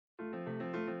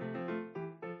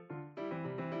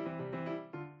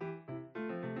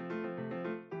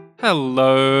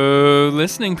Hello,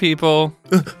 listening people.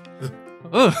 Ew,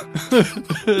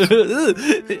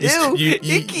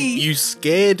 icky. You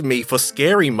scared me for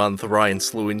Scary Month, Ryan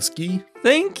Slewinski.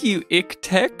 Thank you,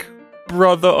 Iktek,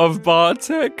 brother of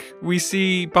Bartek. We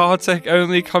see Bartek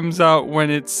only comes out when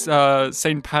it's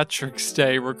St. Patrick's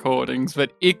Day recordings,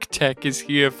 but Iktek is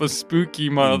here for Spooky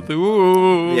Month.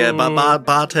 Ooh. Yeah, but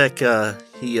Bartek,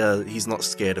 he's not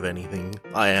scared of anything.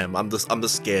 I am. I'm the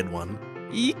scared one.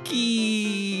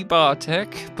 Icky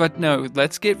Bartek. But no,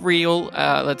 let's get real,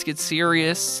 let's get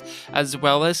serious, as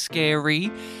well as scary.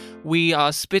 We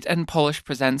are Spit and Polish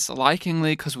presents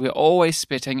likingly because we're always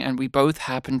spitting and we both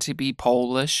happen to be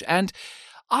Polish. And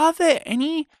are there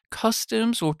any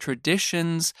customs or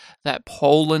traditions that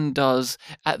Poland does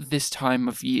at this time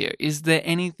of year? Is there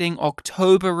anything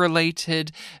October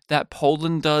related that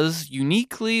Poland does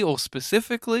uniquely or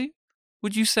specifically,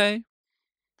 would you say?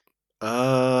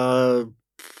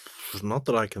 Not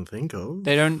that I can think of.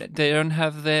 They don't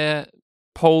have their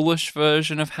Polish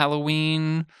version of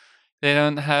Halloween. They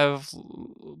don't have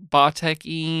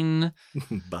Bartekin.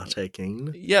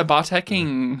 Bartekin? Yeah,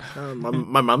 Bartekin.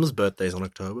 My mum's birthday's on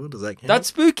October. Does that count? That's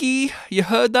spooky. You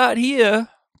heard that here.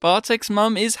 Bartek's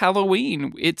mum is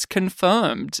Halloween. It's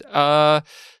confirmed.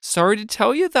 Sorry to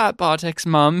tell you that, Bartek's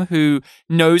mum, who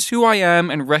knows who I am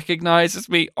and recognizes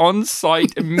me on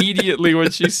sight immediately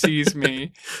when she sees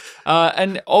me.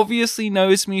 And obviously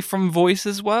knows me from voice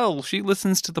as well. She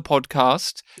listens to the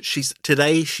podcast.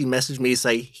 Today she messaged me to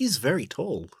say, he's very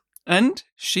tall. And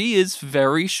she is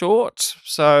very short.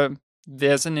 So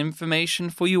there's an information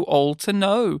for you all to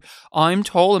know. I'm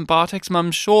tall and Bartek's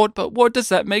mum's short, but what does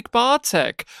that make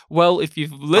Bartek? Well, if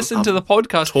you've listened to the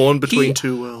podcast, torn between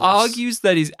two worlds. Argues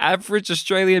that he's average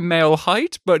Australian male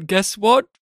height, but guess what?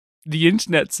 The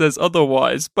internet says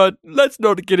otherwise, but let's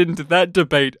not get into that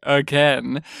debate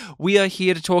again. We are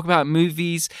here to talk about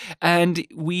movies, and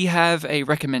we have a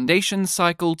recommendation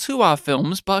cycle to our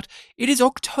films, but it is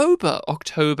October.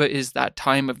 October is that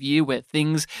time of year where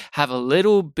things have a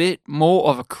little bit more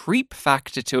of a creep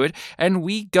factor to it, and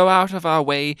we go out of our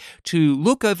way to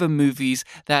look over movies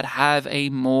that have a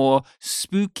more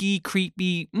spooky,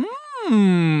 creepy,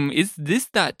 is this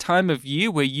that time of year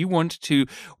where you want to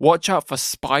watch out for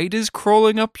spiders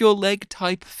crawling up your leg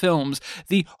type films?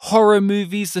 The horror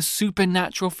movies, the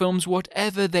supernatural films,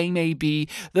 whatever they may be,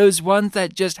 those ones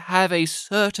that just have a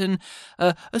certain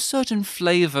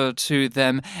flavor to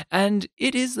them. And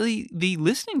it is the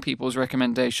listening people's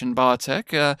recommendation,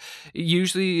 Bartek.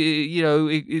 Usually,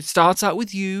 it starts out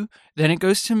with you, then it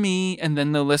goes to me, and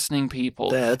then the listening people.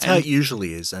 Yeah, that's how it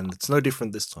usually is, and it's no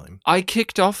different this time. I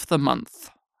kicked off the month,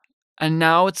 and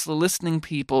now it's the listening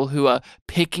people who are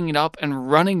picking it up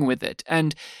and running with it.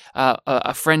 And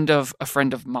a friend of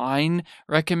mine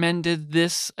recommended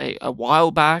this a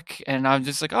while back, and I'm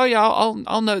just like, oh yeah,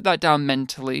 I'll note that down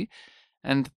mentally.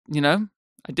 And I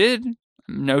did.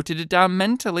 Noted it down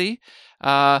mentally.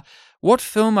 What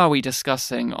film are we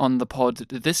discussing on the pod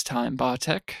this time,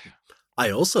 Bartek? I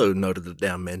also noted it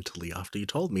down mentally after you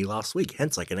told me last week,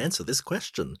 hence I can answer this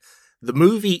question. The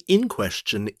movie in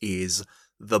question is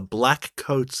The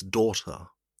Blackcoat's Daughter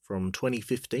from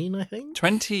 2015, I think?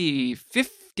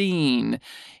 2015.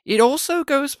 It also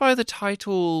goes by the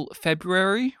title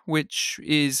February, which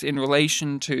is in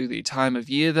relation to the time of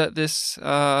year that this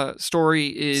story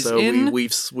is in. So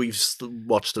we've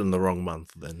watched it in the wrong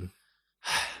month then.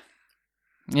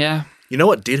 Yeah. You know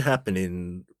what did happen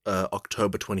in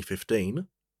October 2015?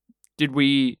 Did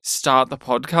we start the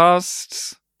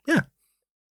podcast? Yeah.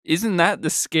 Isn't that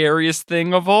the scariest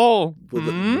thing of all? Well,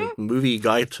 the movie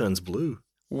Guy Turns Blue.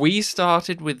 We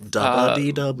started with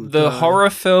the horror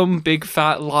film Big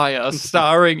Fat Liar,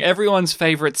 starring everyone's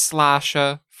favorite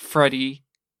slasher, Frankie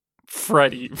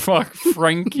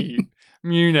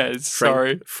Muniz,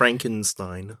 sorry.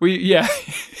 Frankenstein.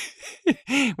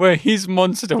 Where his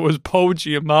monster was Paul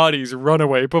Giamatti's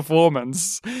runaway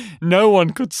performance. No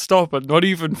one could stop it, not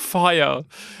even fire.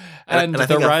 And the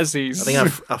Razzies.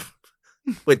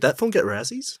 Wait, that film get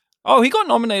Razzies? Oh, he got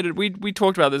nominated. We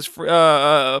talked about this. Paul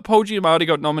Giamatti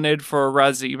got nominated for a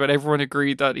Razzie, but everyone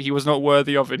agreed that he was not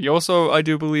worthy of it. He also, I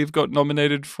do believe, got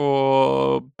nominated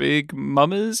for Big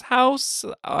Mama's House,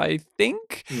 I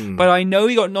think. But I know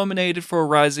he got nominated for a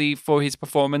Razzie for his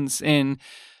performance in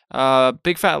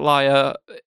Big Fat Liar.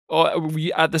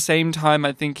 At the same time,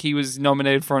 I think he was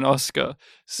nominated for an Oscar.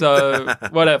 So,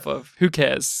 whatever. Who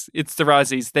cares? It's the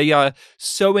Razzies. They are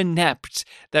so inept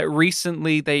that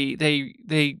recently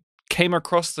they came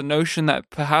across the notion that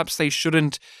perhaps they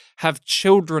shouldn't have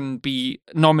children be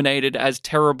nominated as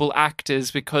terrible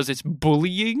actors because it's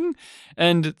bullying.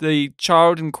 And the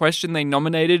child in question they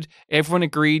nominated, everyone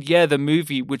agreed, yeah, the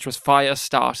movie, which was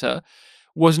Firestarter,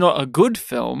 was not a good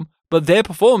film, but their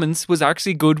performance was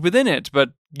actually good within it.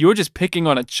 But you're just picking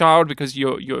on a child because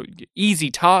you're easy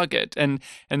target, and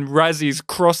Razzies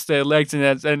cross their legs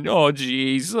and oh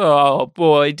geez, oh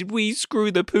boy, did we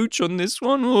screw the pooch on this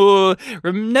one? Oh.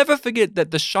 Never forget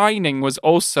that The Shining was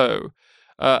also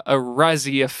a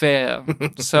Razzie affair.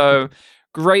 So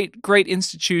great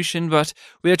institution, but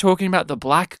we are talking about The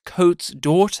Blackcoat's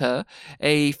Daughter,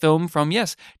 a film from,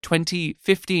 yes,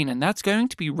 2015, and that's going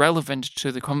to be relevant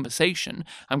to the conversation.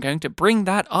 I'm going to bring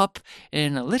that up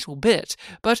in a little bit,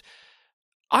 but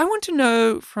I want to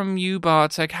know from you,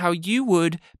 Bartek, how you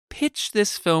would pitch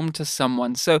this film to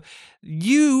someone. So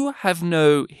you have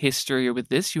no history with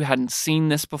this. You hadn't seen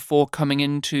this before coming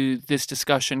into this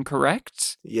discussion,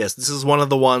 correct? Yes, this is one of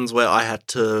the ones where I had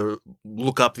to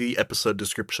look up the episode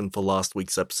description for last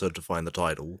week's episode to find the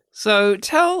title. So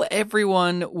tell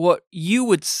everyone what you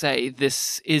would say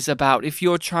this is about if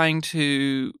you're trying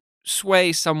to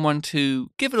sway someone to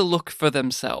give it a look for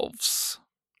themselves.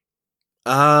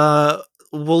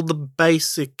 Well, the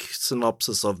basic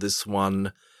synopsis of this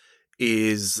one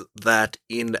is that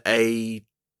in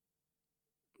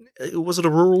was it a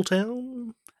rural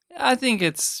town? I think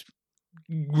it's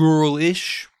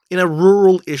rural-ish. In a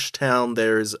rural-ish town,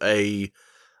 there is a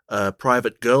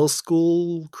private girls'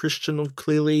 school, Christian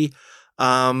clearly,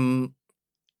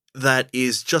 that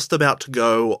is just about to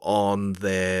go on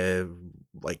their,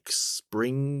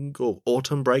 spring or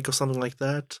autumn break or something like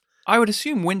that. I would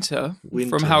assume winter,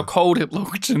 from how cold it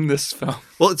looked in this film.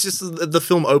 Well, it's just the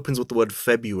film opens with the word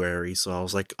February, so I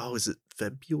was like, oh, is it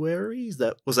February?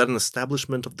 Was that an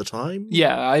establishment of the time?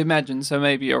 Yeah, I imagine, so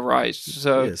maybe you're right.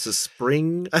 So it's a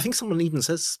spring. I think someone even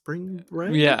says spring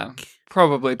break. Yeah,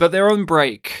 probably. But they're on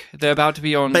break. They're about to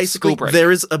be on school break.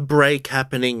 There is a break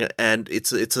happening, and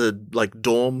it's a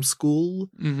dorm school,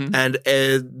 and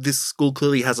this school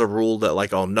clearly has a rule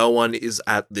that no one is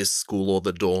at this school or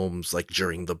the dorms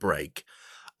during the break.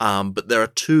 But there are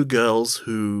two girls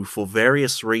who, for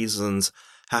various reasons,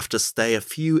 have to stay a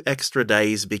few extra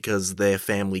days because their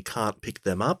family can't pick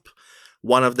them up.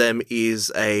 One of them is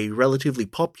a relatively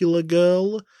popular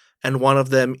girl, and one of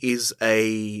them is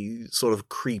a sort of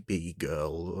creepy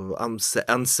girl,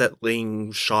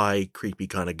 unsettling, shy, creepy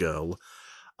kind of girl.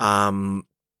 And,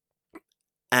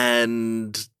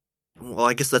 well,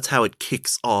 I guess that's how it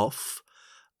kicks off.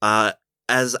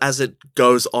 As it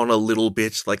goes on a little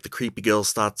bit, the creepy girl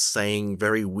starts saying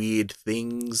very weird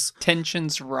things.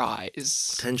 Tensions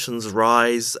rise,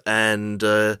 and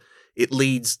it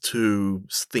leads to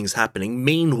things happening.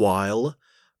 Meanwhile,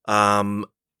 in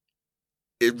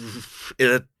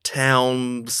a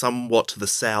town somewhat to the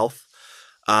south,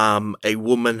 a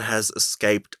woman has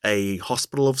escaped a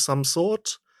hospital of some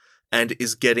sort and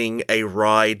is getting a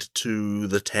ride to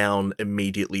the town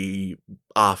immediately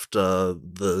after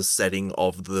the setting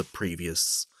of the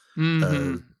previous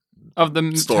of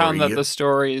the story. Town that the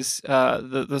story is,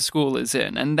 the school is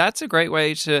in. And that's a great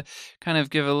way to kind of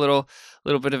give a little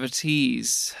bit of a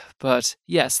tease. But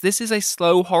yes, this is a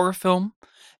slow horror film.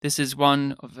 This is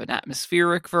one of an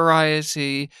atmospheric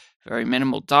variety, very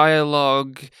minimal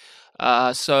dialogue.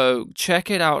 So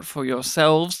check it out for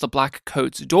yourselves. The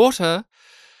Blackcoat's Daughter.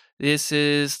 This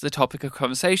is the topic of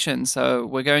conversation, so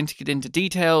we're going to get into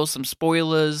details, some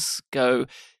spoilers, go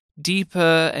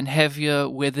deeper and heavier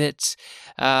with it.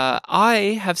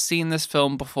 I have seen this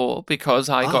film before because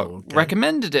I got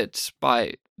recommended it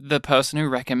by the person who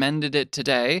recommended it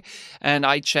today, and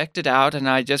I checked it out, and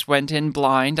I just went in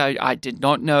blind. I did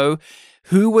not know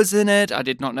who was in it. I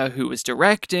did not know who was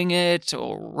directing it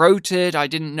or wrote it. I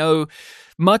didn't know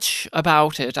much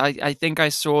about it. I think I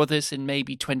saw this in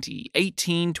maybe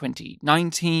 2018,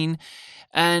 2019,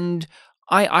 and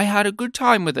I had a good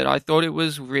time with it. I thought it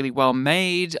was really well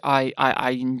made.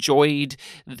 I enjoyed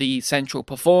the central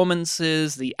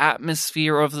performances. The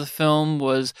atmosphere of the film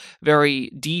was very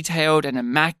detailed and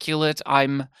immaculate.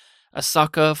 I'm a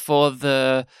sucker for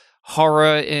the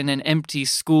horror in an empty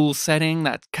school setting.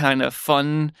 That's kind of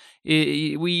fun.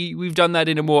 We've done that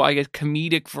in a more, I guess,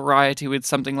 comedic variety with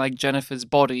something like Jennifer's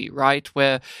Body, right?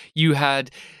 Where you had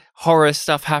horror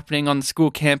stuff happening on the school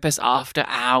campus after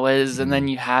hours, and then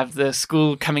you have the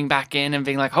school coming back in and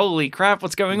being like, holy crap,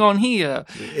 what's going on here?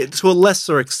 To a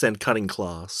lesser extent, cutting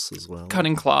class as well.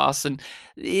 Cutting class, and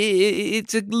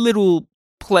it's a little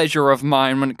pleasure of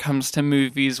mine when it comes to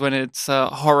movies when it's a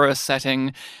horror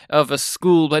setting of a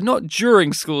school, but not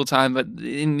during school time, but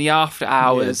in the after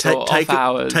hours or off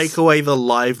hours. Take away the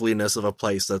liveliness of a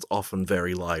place that's often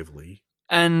very lively.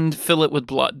 and fill it with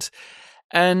blood.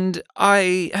 And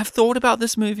I have thought about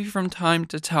this movie from time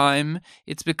to time.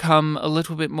 It's become a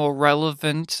little bit more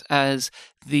relevant as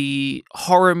the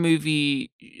horror movies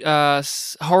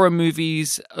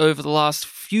over the last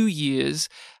few years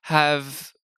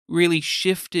have really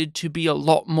shifted to be a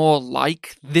lot more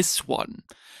like this one.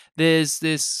 There's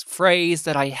this phrase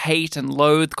that I hate and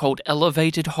loathe called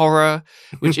elevated horror,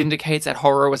 which indicates that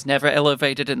horror was never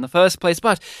elevated in the first place,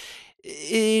 but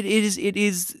it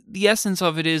is the essence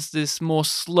of it is this more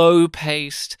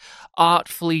slow-paced,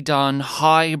 artfully done,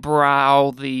 highbrow,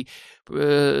 the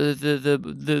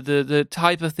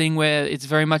type of thing where it's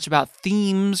very much about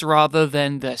themes rather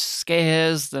than the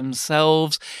scares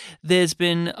themselves. There's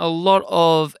been a lot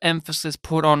of emphasis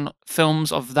put on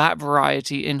films of that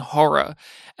variety in horror,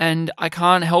 and I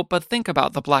can't help but think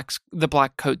about the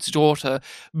Blackcoat's Daughter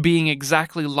being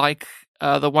exactly like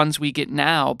the ones we get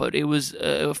now, but it was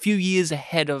a few years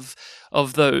ahead of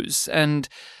those, and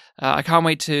I can't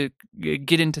wait to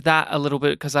get into that a little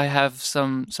bit because I have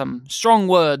some strong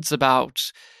words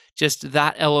about just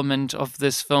that element of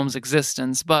this film's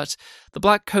existence. But the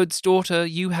Blackcoat's Daughter,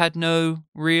 you had no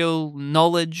real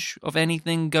knowledge of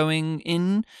anything going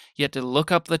in. You had to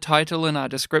look up the title in our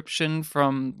description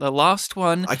from the last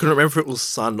one. I couldn't remember if it was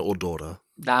son or daughter,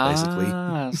 basically.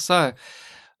 So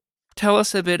tell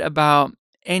us a bit about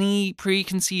any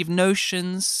preconceived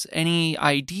notions, any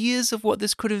ideas of what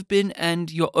this could have been,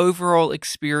 and your overall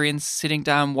experience sitting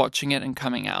down, watching it, and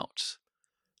coming out.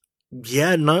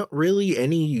 Yeah, not really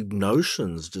any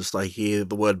notions. Just I hear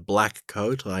the word black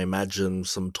coat, I imagine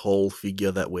some tall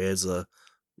figure that wears a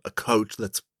coat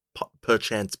that's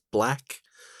perchance black.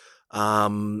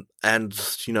 And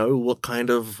what kind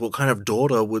of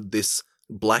daughter would this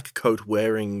black coat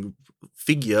wearing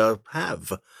figure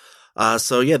have?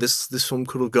 So yeah, this film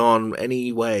could have gone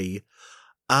any way.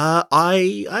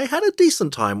 I had a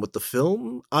decent time with the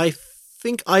film. I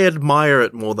think I admire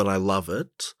it more than I love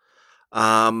it.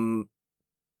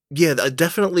 Yeah,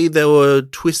 definitely there were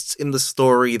twists in the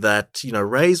story that,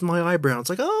 raised my eyebrows.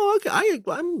 Like, oh, okay,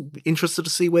 I'm interested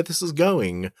to see where this is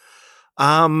going.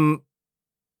 Yeah,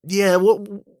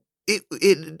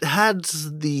 it had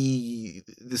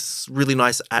this really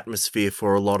nice atmosphere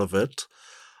for a lot of it.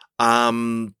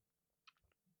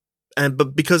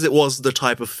 But because it was the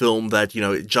type of film that,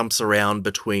 it jumps around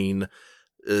between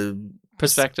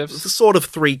perspectives, sort of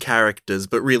three characters,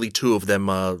 but really two of them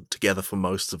are together for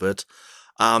most of it.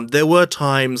 There were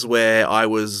times where I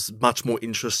was much more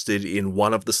interested in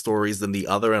one of the stories than the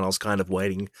other, and I was kind of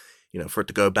waiting, for it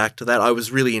to go back to that. I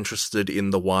was really interested in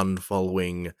the one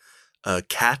following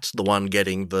Kat, the one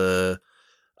getting the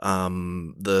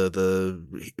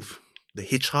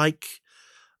hitchhike.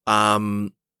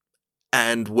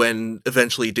 And when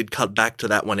eventually it did cut back to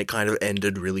that one, it kind of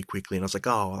ended really quickly. And I was like,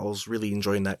 oh, I was really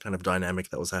enjoying that kind of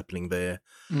dynamic that was happening there.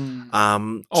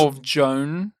 Of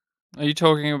Joan? Are you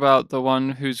talking about the one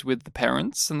who's with the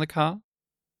parents in the car?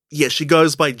 Yeah, she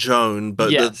goes by Joan,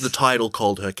 but yes. the title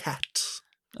called her Kat.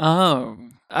 Oh,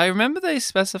 I remember they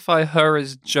specify her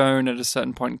as Joan at a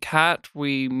certain point. Kat,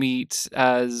 we meet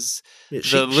as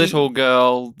the little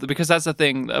girl, because that's the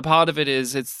thing. A part of it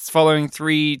is it's following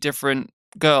three different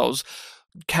girls.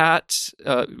 Kat,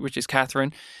 which is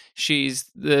Catherine,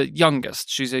 she's the youngest.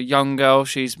 She's a young girl.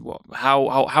 She's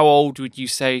how old would you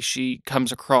say she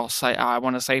comes across? I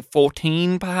want to say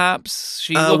 14, perhaps.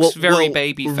 She looks very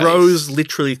baby-faced. Rose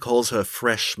literally calls her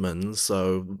freshman,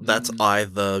 so that's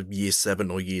either year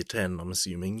 7 or year 10, I'm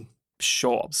assuming.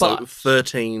 Sure, so but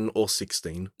 13 or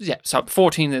 16. Yeah, so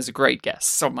 14 is a great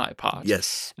guess on my part.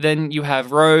 Yes. Then you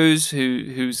have Rose,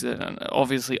 who's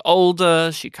obviously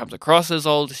older. She comes across as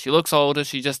older. She looks older.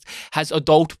 She just has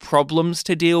adult problems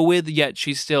to deal with, yet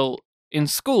she's still in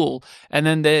school. And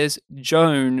then there's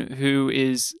Joan, who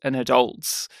is an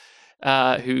adult,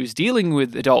 who's dealing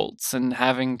with adults and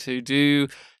having to do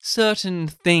certain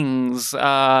things.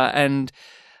 And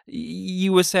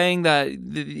you were saying that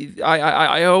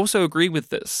I also agree with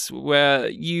this, where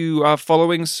you are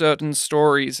following certain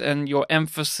stories and your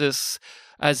emphasis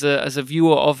as a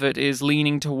viewer of it is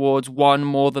leaning towards one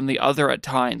more than the other at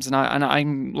times. And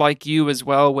I'm like you as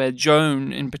well, where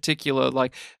Joan in particular,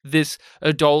 like this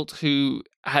adult who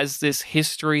has this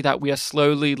history that we are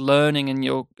slowly learning, and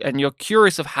you're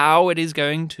curious of how it is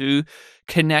going to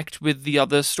connect with the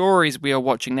other stories we are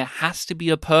watching. There has to be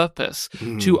a purpose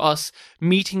to us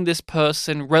meeting this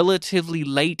person relatively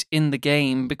late in the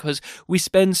game, because we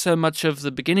spend so much of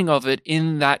the beginning of it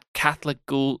in that Catholic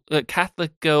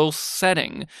girl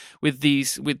setting with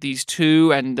these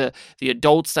two and the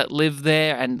adults that live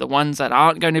there and the ones that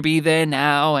aren't going to be there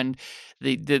now, and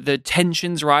the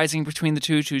tensions rising between the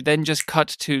two to then just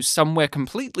cut to somewhere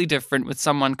completely different with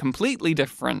someone completely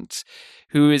different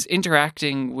who is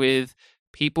interacting with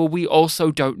people we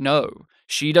also don't know.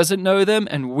 She doesn't know them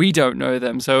and we don't know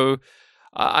them. So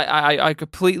I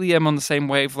completely am on the same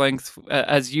wavelength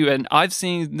as you, and I've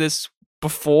seen this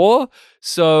before,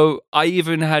 so I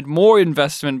even had more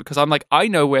investment because I'm like, I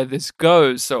know where this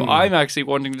goes, so I'm actually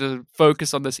wanting to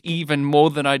focus on this even more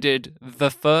than I did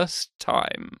the first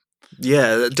time.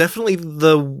 Yeah, definitely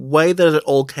the way that it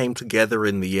all came together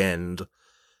in the end,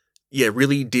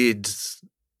 really did,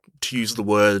 to use the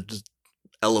word,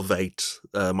 elevate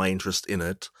my interest in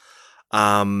it.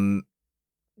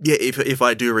 If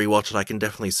I do rewatch it, I can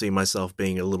definitely see myself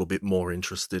being a little bit more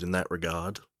interested in that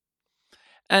regard.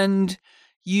 And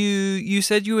you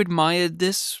said you admired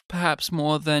this perhaps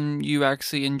more than you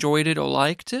actually enjoyed it or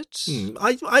liked it?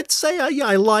 I'd say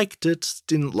I liked it,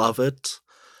 didn't love it.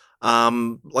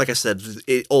 Like I said,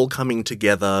 it all coming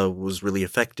together was really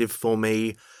effective for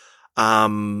me.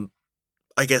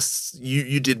 I guess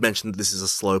you did mention that this is a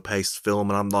slow-paced film,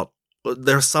 and I'm not.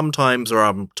 There are some times where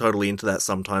I'm totally into that,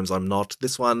 sometimes I'm not.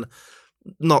 This one,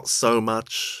 not so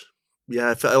much.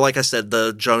 Yeah, like I said,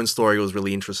 the Joan story was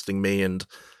really interesting me, and,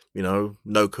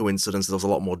 no coincidence, there was a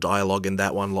lot more dialogue in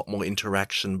that one, a lot more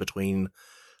interaction between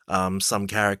some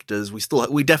characters.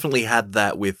 We definitely had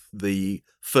that with the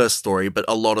first story, but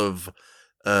a lot of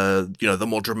the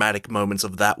more dramatic moments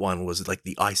of that one was like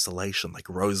the isolation, like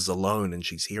Rose is alone and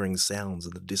she's hearing sounds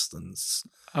in the distance.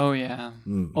 Oh yeah.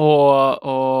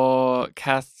 Or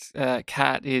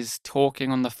Kat is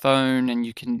talking on the phone and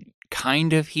you can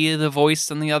kind of hear the voice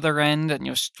on the other end and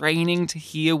you're straining to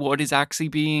hear what is actually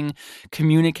being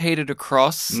communicated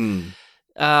across.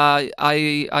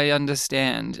 I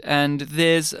understand. And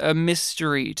there's a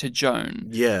mystery to Joan.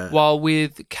 Yeah. While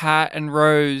with Kat and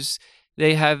Rose,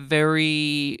 they have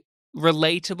very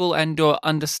relatable and or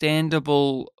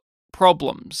understandable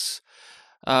problems.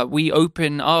 We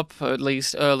open up, at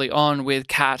least early on, with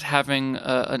Kat having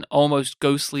an almost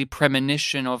ghostly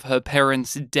premonition of her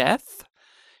parents' death.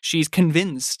 She's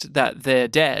convinced that they're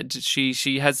dead.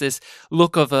 She has this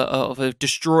look of a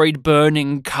destroyed,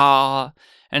 burning car,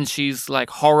 and she's like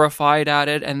horrified at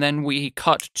it. And then we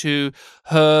cut to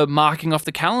her marking off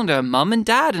the calendar, Mum and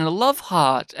Dad, and a love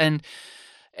heart, and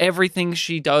everything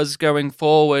she does going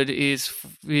forward is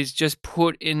just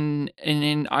put in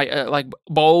like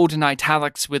bold and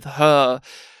italics with her,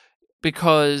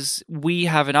 because we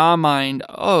have in our mind,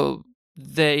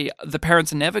 the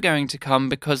parents are never going to come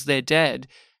because they're dead.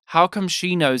 How come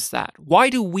she knows that? Why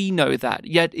do we know that?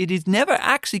 Yet it is never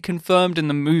actually confirmed in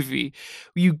the movie.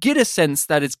 You get a sense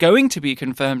that it's going to be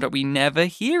confirmed, but we never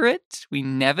hear it. We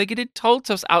never get it told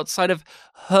to us outside of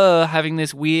her having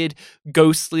this weird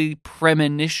ghostly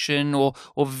premonition or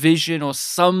vision or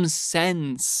some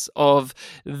sense of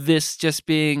this just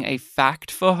being a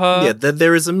fact for her. Yeah,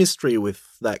 there is a mystery with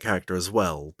that character as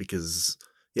well, because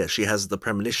she has the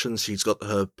premonitions, she's got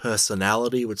her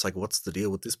personality, which, like, what's the deal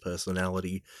with this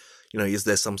personality? Is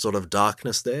there some sort of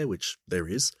darkness there? Which there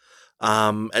is.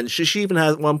 And she even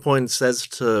at one point says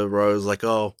to Rose, like,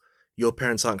 oh, your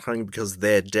parents aren't coming because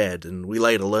they're dead. And we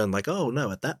later learn, like, oh,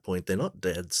 no, at that point, they're not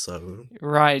dead, so...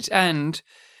 Right, and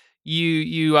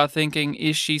you are thinking,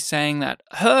 is she saying that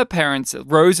her parents,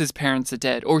 Rose's parents, are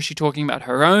dead? Or is she talking about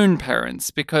her own parents?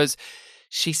 Because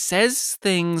she says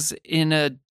things in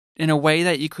a way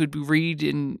that you could read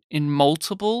in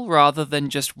multiple rather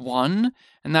than just one.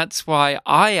 And that's why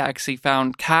I actually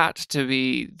found Kat to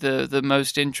be the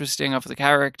most interesting of the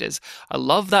characters. I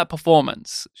love that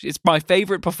performance. It's my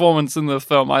favorite performance in the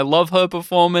film. I love her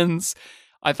performance.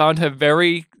 I found her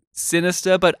very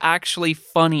sinister, but actually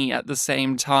funny at the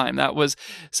same time. That was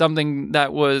something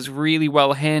that was really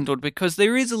well handled, because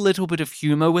there is a little bit of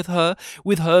humor with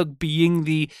her being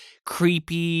the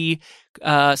creepy,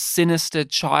 sinister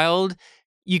child.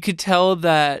 You could tell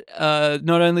that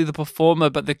not only the performer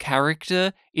but the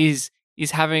character is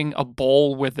having a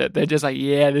ball with it. They're just like,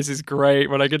 yeah, this is great.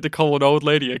 When I get to call an old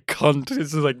lady a cunt,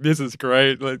 it's just like, this is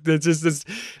great. Like, there's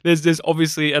this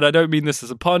obviously, and I don't mean this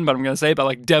as a pun, but I'm going to say, but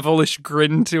like devilish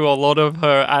grin to a lot of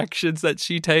her actions that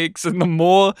she takes. And the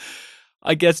more,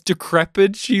 I guess,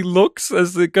 decrepit she looks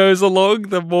as it goes along,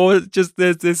 the more just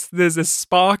there's a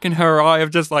spark in her eye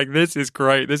of just like, this is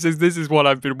great. This is what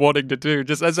I've been wanting to do,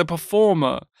 just as a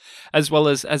performer, as well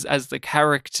as the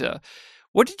character.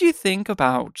 What did you think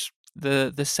about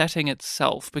the setting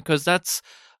itself? Because that's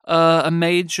a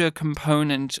major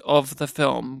component of the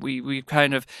film. We've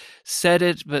kind of said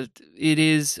it, but it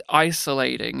is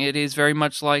isolating. It is very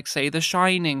much like, say, The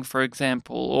Shining, for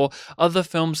example, or other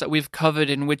films that we've covered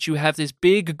in which you have this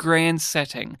big grand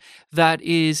setting that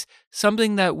is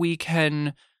something that we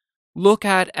can look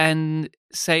at and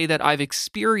say that I've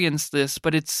experienced this,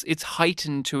 but it's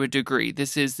heightened to a degree.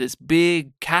 This is this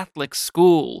big Catholic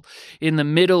school in the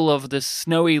middle of this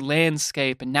snowy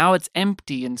landscape, and now it's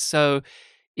empty, and so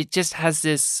it just has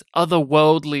this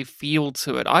otherworldly feel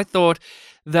to it. I thought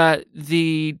that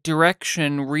the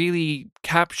direction really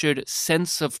captured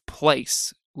sense of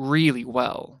place really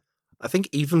well. I think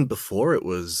even before it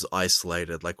was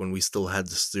isolated, like when we still had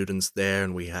the students there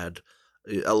and we had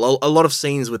a lot of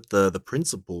scenes with the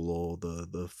principal or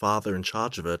the father in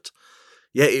charge of it,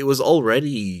 yeah, it was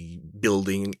already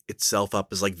building itself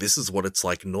up as like, this is what it's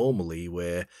like normally,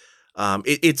 where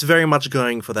it's very much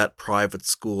going for that private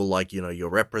school, like, you're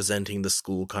representing the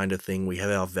school kind of thing. We have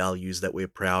our values that we're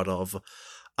proud of.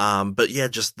 But yeah,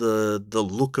 just the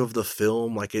look of the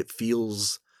film, like it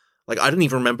feels like, I didn't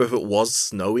even remember if it was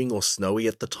snowing or snowy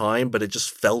at the time, but it just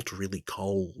felt really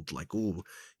cold. Like, ooh,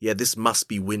 yeah, this must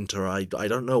be winter. I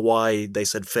don't know why they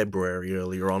said February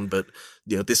earlier on, but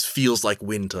this feels like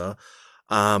winter.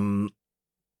 Wait,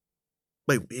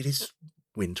 it is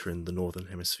winter in the Northern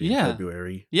Hemisphere in Yeah.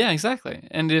 February. Yeah, exactly.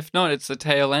 And if not, it's the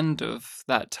tail end of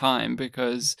that time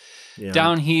because Yeah.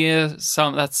 down here,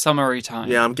 that's summery time.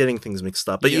 Yeah, I'm getting things mixed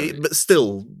up. But, Yeah. but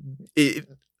still,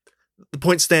 the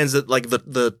point stands that like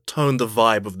the tone, the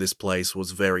vibe of this place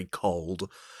was very cold,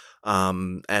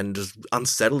 and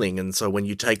unsettling. And so when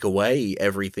you take away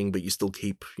everything, but you still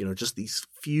keep, just these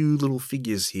few little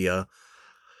figures here,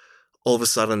 all of a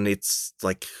sudden it's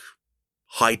like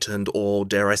heightened, or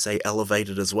dare I say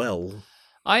elevated as well.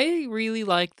 I really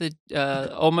like the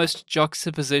almost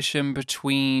juxtaposition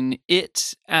between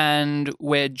it and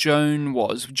where Joan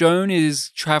was. Joan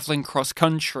is traveling cross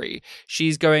country.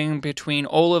 She's going between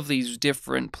all of these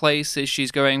different places.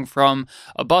 She's going from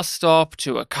a bus stop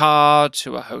to a car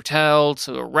to a hotel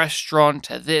to a restaurant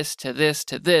to this, to this,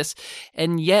 to this.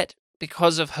 And yet,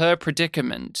 because of her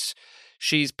predicament,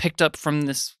 she's picked up from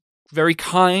this very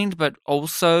kind, but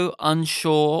also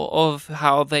unsure of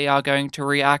how they are going to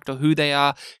react or who they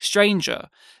are, stranger.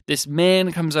 This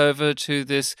man comes over to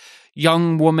this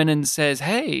young woman and says,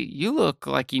 "Hey, you look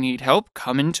like you need help.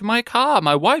 Come into my car.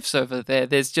 My wife's over there."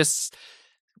 There's just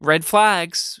red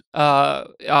flags are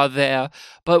there.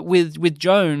 But with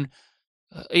Joan,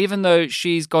 even though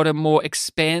she's got a more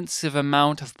expansive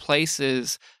amount of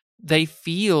places, they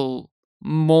feel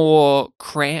more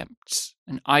cramped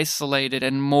and isolated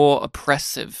and more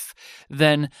oppressive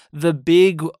than the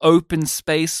big open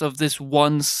space of this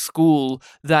one school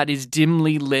that is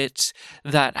dimly lit,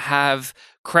 that have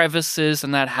crevices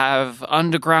and that have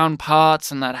underground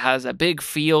parts and that has a big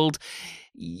field.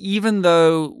 Even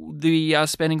though we are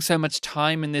spending so much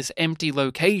time in this empty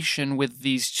location with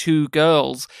these two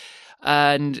girls,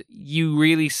 and you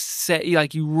really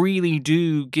you really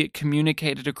do get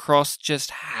communicated across just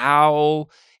how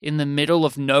in the middle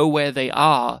of nowhere they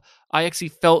are. I actually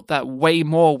felt that way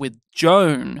more with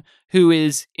Joan, who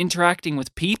is interacting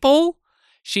with people.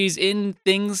 She's in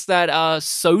things that are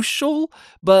social,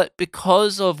 but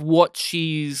because of what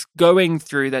she's going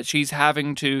through, that she's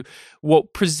having to,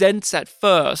 what presents at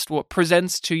first, what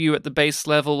presents to you at the base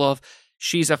level of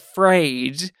she's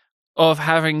afraid of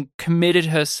having committed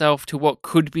herself to what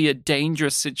could be a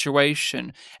dangerous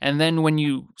situation. And then when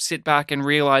you sit back and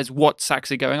realize what's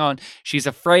actually going on, she's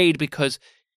afraid because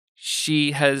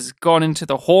she has gone into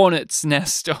the hornet's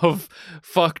nest of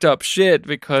fucked up shit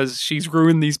because she's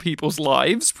ruined these people's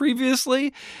lives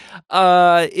previously.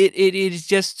 It is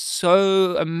just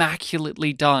so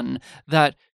immaculately done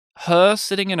that her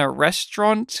sitting in a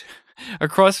restaurant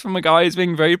across from a guy who's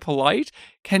being very polite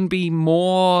can be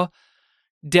more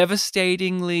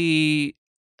devastatingly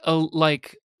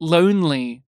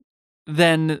lonely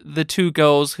than the two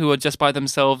girls who are just by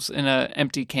themselves in an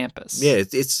empty campus. Yeah,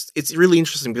 it's really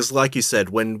interesting because, like you said,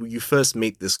 when you first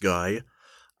meet this guy,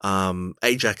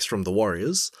 Ajax from the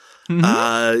Warriors,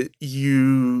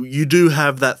 you do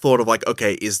have that thought of like,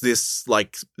 okay, is this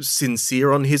like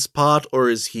sincere on his part,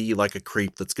 or is he like a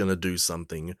creep that's going to do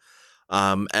something?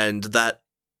 And that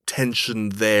tension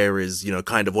there is,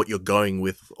 kind of what you're going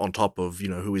with on top of,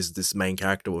 who is this main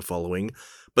character we're following.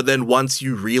 But then once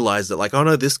you realize that, like, oh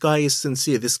no, this guy is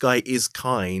sincere, this guy is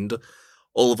kind,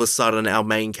 all of a sudden our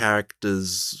main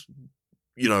character's,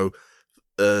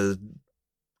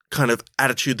 kind of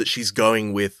attitude that she's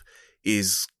going with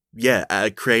is,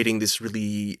 creating this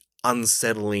really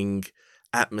unsettling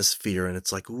atmosphere. And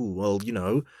it's like, ooh, well,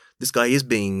 this guy is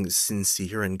being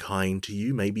sincere and kind to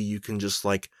you. Maybe you can just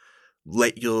like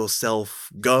let yourself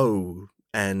go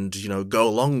and, go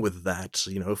along with that,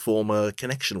 form a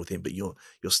connection with him, but you're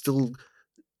still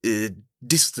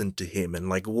distant to him. And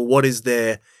like, well, what is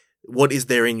there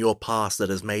in your past that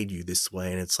has made you this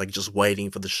way? And it's like just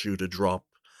waiting for the shoe to drop,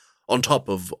 on top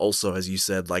of also, as you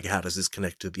said, like, how does this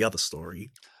connect to the other story?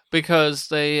 Because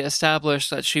they establish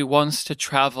that she wants to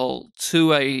travel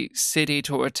to a city,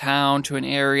 to a town, to an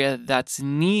area that's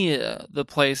near the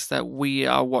place that we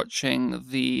are watching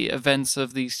the events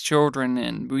of these children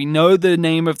in. We know the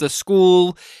name of the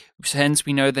school, hence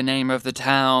we know the name of the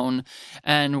town,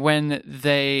 and when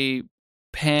they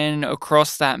pan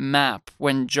across that map,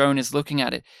 when Joan is looking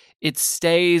at it, it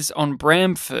stays on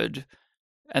Bramford,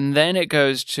 and then it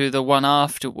goes to the one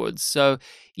afterwards. So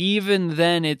even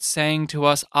then it's saying to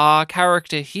us, our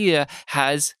character here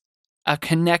has a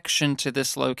connection to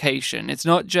this location. It's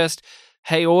not just,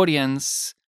 hey,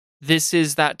 audience, this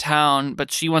is that town, but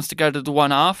she wants to go to the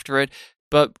one after it,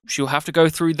 but she'll have to go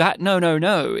through that. No.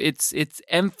 It's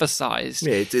emphasized.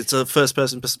 Yeah, it's a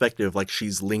first-person perspective, like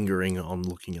she's lingering on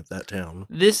looking at that town.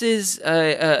 This is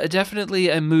definitely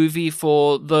a movie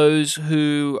for those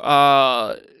who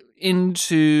are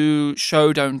into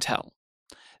show, don't tell.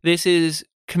 This is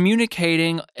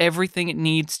communicating everything it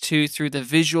needs to through the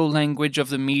visual language of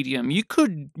the medium. You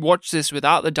could watch this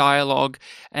without the dialogue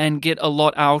and get a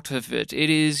lot out of it. It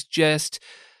is just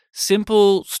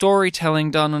simple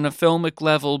storytelling done on a filmic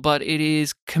level, but it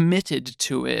is committed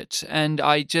to it. And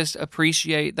I just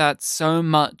appreciate that so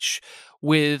much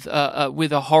with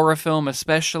a horror film,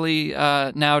 especially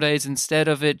nowadays, instead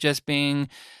of it just being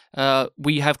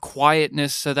we have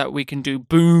quietness so that we can do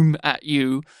boom at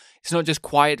you. It's not just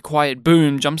quiet,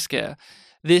 boom, jump scare.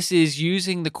 This is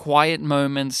using the quiet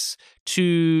moments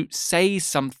to say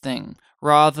something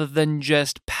rather than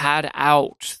just pad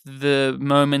out the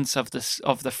moments of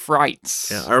the frights.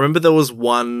 Yeah, I remember there was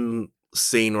one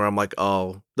scene where I'm like,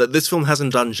 oh, this film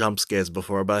hasn't done jump scares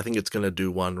before, but I think it's going to do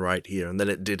one right here. And then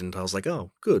it didn't. I was like,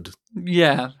 oh, good.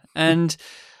 Yeah, and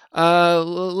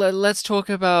let's talk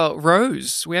about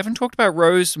Rose. We haven't talked about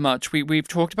Rose much. We've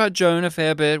talked about Joan a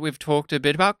fair bit. We've talked a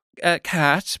bit about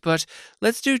Kat, but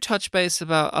let's do touch base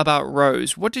about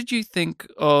Rose. What did you think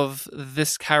of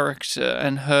this character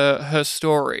and her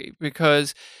story?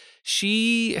 Because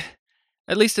she,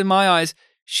 at least in my eyes,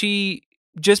 she,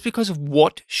 just because of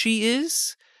what she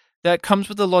is, that comes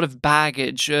with a lot of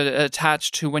baggage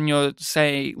attached to when you're,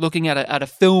 say, looking at a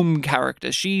film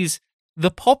character. She's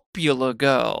the popular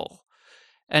girl,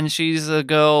 and she's a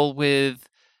girl with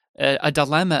a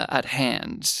dilemma at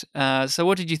hand. So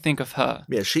what did you think of her?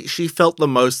 Yeah, she felt the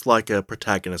most like a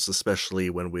protagonist, especially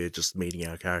when we're just meeting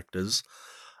our characters.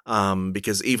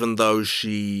 Because even though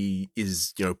she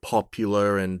is,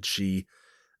 popular and she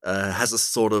has a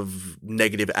sort of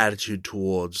negative attitude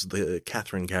towards the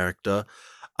Catherine character,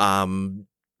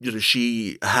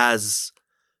 she has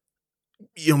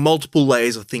multiple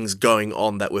layers of things going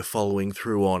on that we're following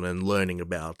through on and learning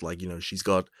about. Like, she's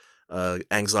got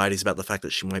anxieties about the fact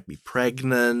that she might be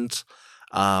pregnant,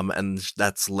 and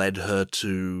that's led her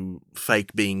to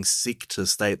fake being sick to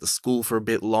stay at the school for a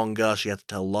bit longer. She had to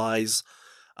tell lies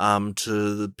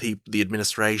to the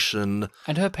administration.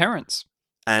 And her parents.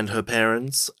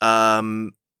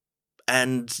 And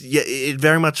yeah, it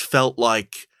very much felt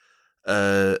like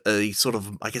a sort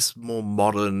of, I guess, more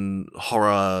modern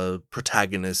horror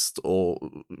protagonist, or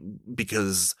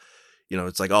because,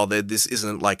 it's like, oh, this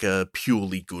isn't like a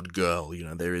purely good girl.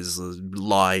 There is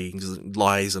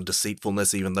lies and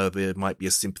deceitfulness, even though there might be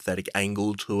a sympathetic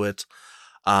angle to it.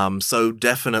 So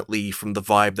definitely from the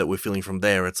vibe that we're feeling from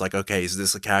there, it's like, okay, is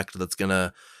this a character that's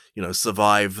gonna,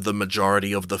 survive the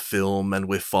majority of the film, and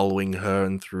we're following her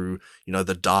and through,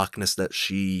 the darkness that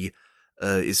she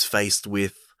is faced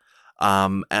with.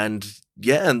 And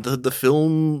the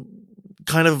film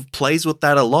kind of plays with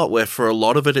that a lot, where for a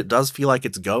lot of it does feel like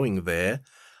it's going there.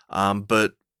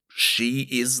 But she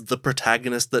is the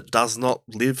protagonist that does not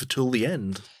live till the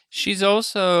end. She's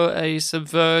also a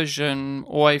subversion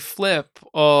or a flip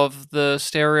of the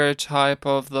stereotype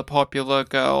of the popular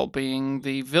girl being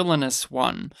the villainous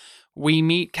one. We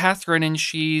meet Catherine and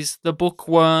she's the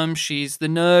bookworm, she's the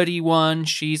nerdy one,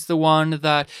 she's the one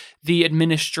that the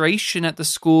administration at the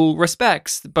school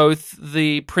respects, both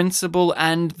the principal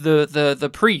and the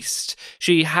priest.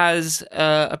 She has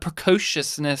a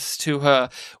precociousness to her,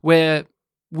 where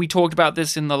we talked about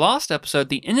this in the last episode,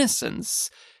 the innocence.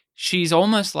 She's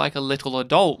almost like a little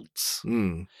adult.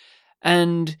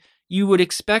 And you would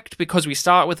expect, because we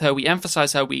start with her, we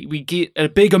emphasize her, we get a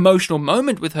big emotional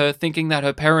moment with her, thinking that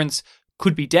her parents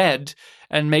could be dead,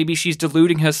 and maybe she's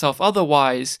deluding herself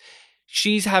otherwise.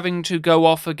 She's having to go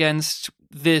off against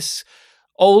this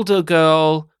older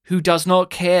girl who does not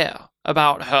care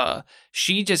about her.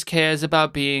 She just cares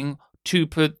about being, to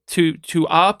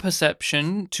our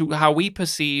perception, to how we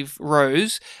perceive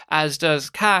Rose, as does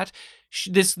Kat.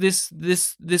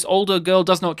 This older girl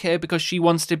does not care because she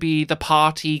wants to be the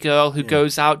party girl who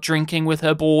goes out drinking with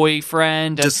her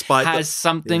boyfriend and has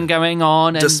something going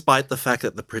on. And, despite the fact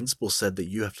that the principal said that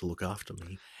you have to look after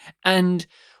me. And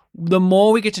the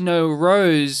more we get to know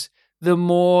Rose, the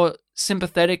more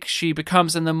sympathetic she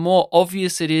becomes, and the more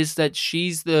obvious it is that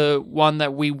she's the one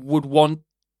that we would want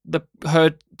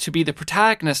her to be the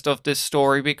protagonist of this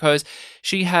story, because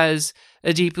she has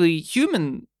a deeply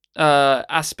human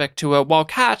aspect to her. While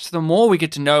Kat, the more we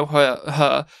get to know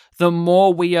her, the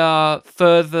more we are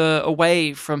further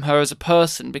away from her as a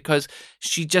person, because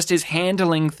she just is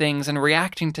handling things and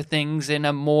reacting to things in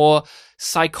a more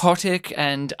psychotic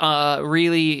and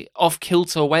really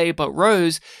off-kilter way. But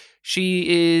Rose,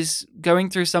 she is going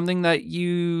through something that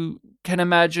you can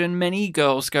imagine many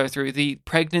girls go through, the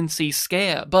pregnancy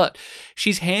scare, but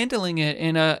she's handling it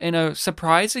in a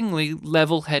surprisingly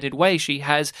level-headed way. She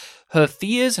has her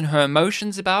fears and her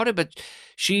emotions about it, but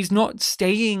she's not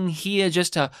staying here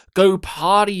just to go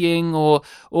partying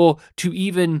or to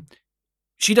even...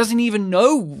 She doesn't even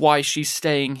know why she's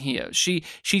staying here.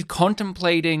 She's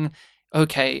contemplating,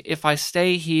 okay, if I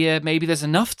stay here, maybe there's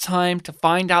enough time to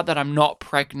find out that I'm not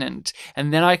pregnant,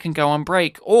 and then I can go on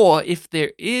break. Or if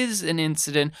there is an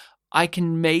incident, I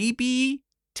can maybe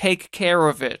take care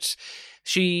of it.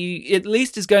 She at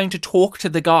least is going to talk to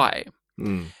the guy.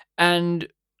 And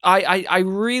I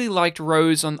really liked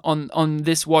Rose on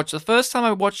this watch. The first time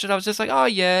I watched it, I was just like, oh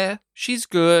yeah, she's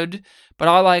good. But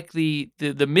I like the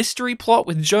mystery plot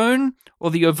with Joan,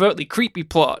 or the overtly creepy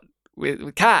plot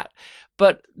with Kat.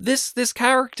 But this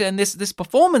character and this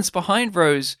performance behind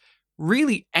Rose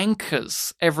really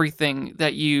anchors everything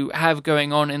that you have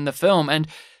going on in the film. And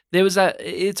there was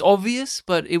it's obvious,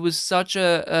 but it was such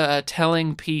a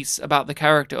telling piece about the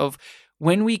character of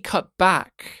when we cut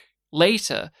back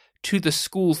later to the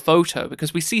school photo,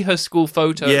 because we see her school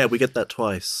photo. Yeah, we get that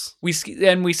twice. We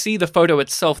see the photo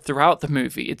itself throughout the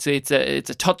movie. It's a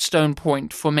touchstone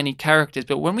point for many characters.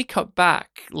 But when we cut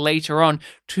back later on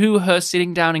to her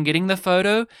sitting down and getting the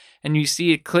photo, and you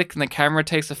see it click and the camera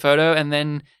takes the photo, and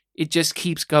then it just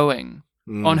keeps going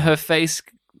on her face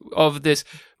of this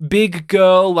big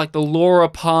girl like the Laura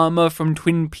Palmer from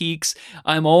Twin Peaks.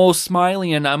 I'm all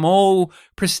smiley and I'm all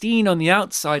pristine on the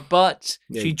outside, but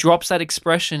she drops that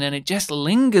expression and it just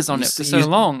lingers on it for so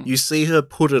long. You see her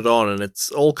put it on, and it's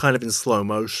all kind of in slow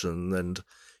motion, and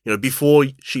before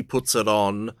she puts it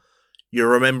on, you're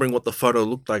remembering what the photo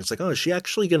looked like. It's like, oh, is she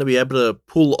actually going to be able to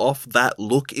pull off that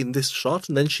look in this shot?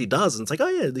 And then she does, and it's like, oh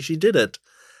yeah, she did it.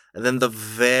 And then the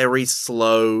very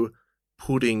slow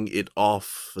putting it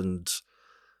off, and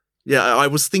yeah, I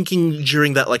was thinking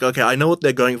during that, like, okay, I know what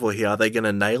they're going for here. Are they going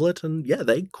to nail it? And yeah,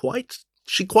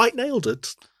 she quite nailed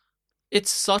it. It's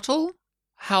subtle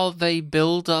how they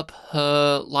build up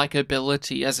her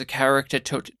likability as a character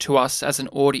to us as an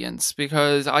audience,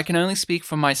 because I can only speak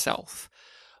for myself.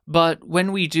 But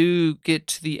when we do get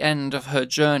to the end of her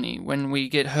journey, when we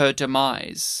get her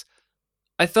demise,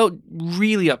 I felt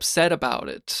really upset about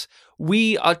it.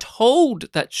 We are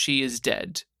told that she is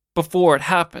dead before it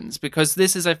happens, because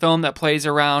this is a film that plays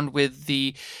around with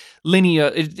the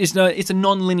linear. It's a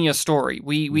non-linear story.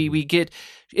 We get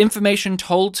information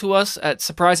told to us at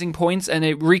surprising points, and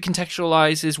it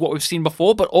recontextualizes what we've seen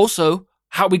before, but also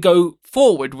how we go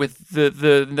forward with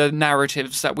the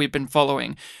narratives that we've been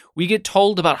following. We get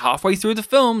told about halfway through the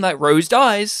film that Rose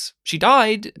dies. She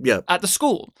died at the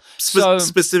school.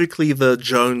 Specifically, the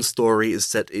Joan story is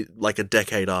set like a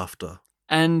decade after.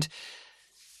 And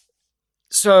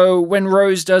so when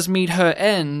Rose does meet her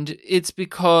end, it's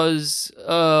because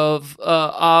of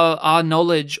our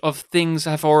knowledge of things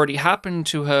that have already happened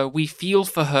to her. We feel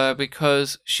for her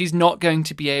because she's not going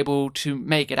to be able to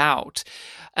make it out.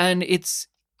 And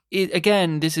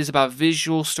again, this is about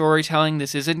visual storytelling.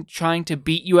 This isn't trying to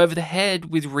beat you over the head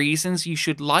with reasons you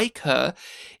should like her.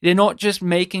 They're not just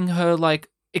making her like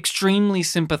extremely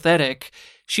sympathetic.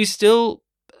 She's still,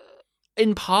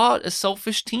 in part, a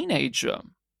selfish teenager.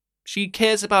 She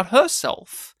cares about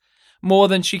herself more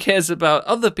than she cares about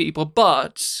other people,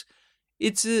 but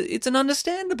it's an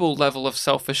understandable level of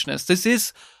selfishness. This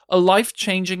is a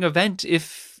life-changing event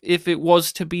if it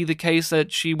was to be the case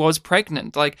that she was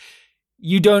pregnant. Like,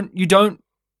 you don't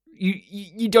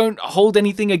hold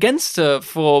anything against her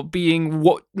for being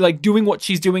doing what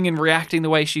she's doing and reacting the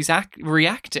way she's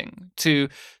reacting to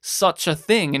such a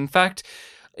thing. In fact,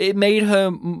 it made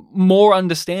her more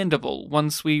understandable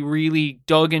once we really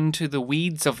dug into the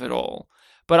weeds of it all.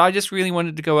 But I just really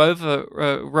wanted to go over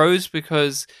Rose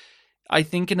because I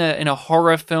think in a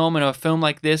horror film, in a film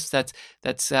like this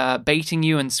that's baiting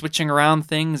you and switching around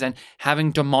things and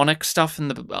having demonic stuff in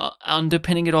the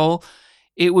underpinning it all,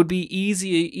 it would be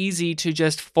easy to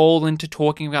just fall into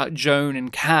talking about Joan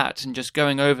and Kat and just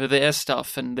going over their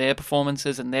stuff and their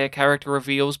performances and their character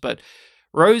reveals. But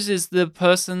Rose is the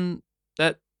person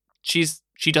that she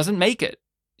doesn't make it.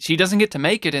 She doesn't get to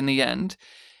make it in the end.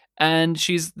 And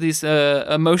she's this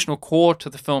emotional core to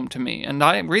the film to me. And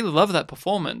I really love that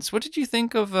performance. What did you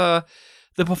think of the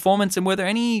performance? And were there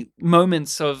any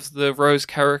moments of the Rose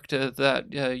character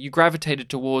that you gravitated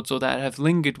towards or that have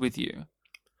lingered with you?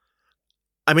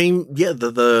 I mean, yeah,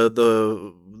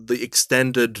 the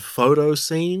extended photo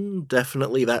scene,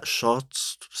 definitely that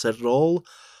shot said it all.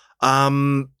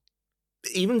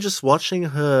 Even just watching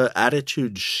her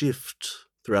attitude shift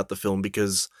throughout the film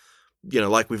because,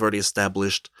 like we've already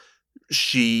established,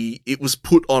 it was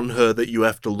put on her that you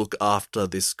have to look after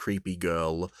this creepy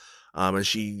girl. And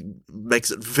she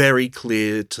makes it very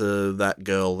clear to that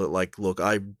girl that, like, look,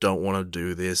 I don't want to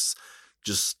do this.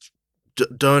 Just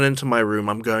don't enter my room.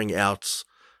 I'm going out,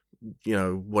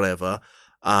 whatever.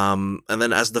 And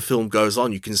then as the film goes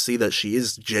on, you can see that she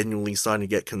is genuinely starting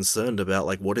to get concerned about,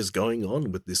 like, what is going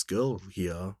on with this girl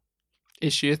here.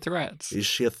 Is she a threat? Is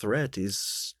she a threat?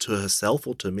 Is to herself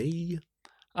or to me?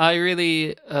 I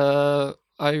really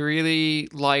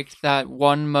liked that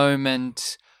one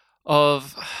moment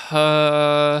of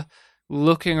her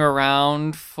looking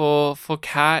around for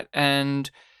Kat,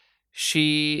 and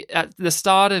she, at the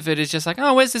start of it, is just like,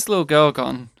 oh, where's this little girl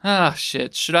gone? Ah,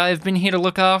 shit, should I have been here to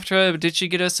look after her? Did she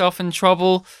get herself in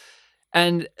trouble?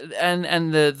 And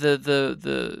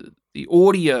the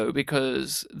audio,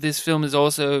 because this film is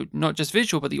also not just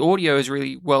visual, but the audio is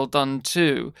really well done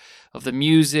too, of the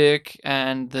music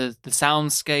and the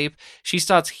soundscape. She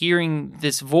starts hearing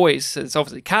this voice, it's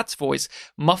obviously Kat's voice,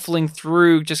 muffling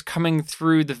through, just coming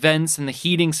through the vents and the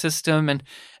heating system,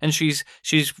 and she's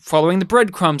following the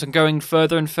breadcrumbs and going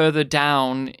further and further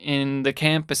down in the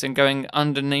campus and going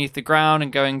underneath the ground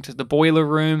and going to the boiler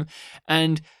room.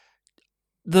 And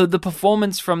the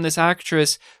performance from this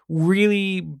actress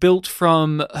really built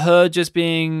from her just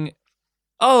being,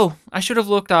 oh, I should have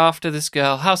looked after this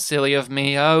girl. How silly of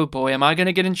me. Oh boy, am I going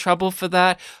to get in trouble for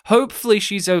that? Hopefully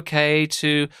she's okay,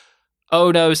 to,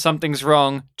 oh no, something's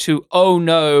wrong, to, oh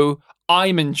no,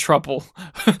 I'm in trouble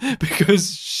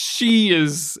because she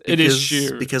is an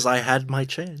issue. Because I had my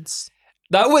chance.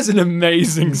 That was an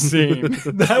amazing scene.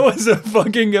 That was a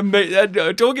fucking amazing...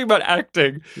 Talking about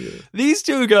acting, these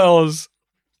two girls...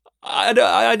 I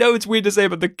know it's weird to say,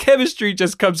 but the chemistry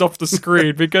just comes off the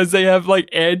screen because they have like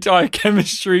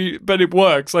anti-chemistry, but it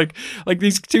works. Like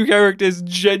these two characters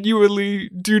genuinely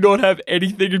do not have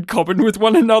anything in common with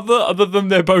one another other than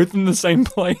they're both in the same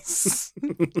place.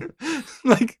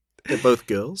 Like, they're both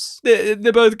girls. They're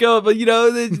both girls, but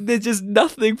there's just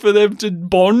nothing for them to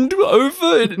bond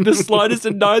over in the slightest,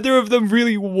 and neither of them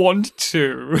really want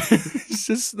to. It's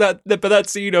just that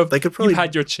scene of, you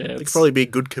had your chance. They could probably be a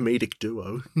good comedic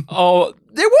duo. Oh,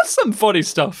 there was some funny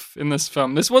stuff in this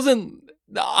film. This wasn't,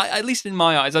 at least in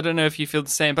my eyes, I don't know if you feel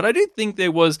the same, but I do think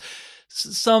there was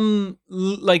some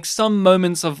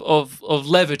moments of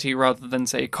levity rather than,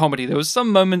 say, comedy. There was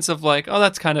some moments of like, oh,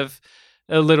 that's kind of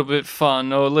a little bit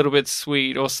fun or a little bit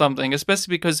sweet or something,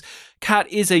 especially because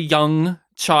Kat is a young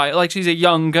child, like she's a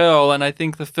young girl, and I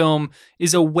think the film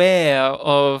is aware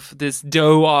of this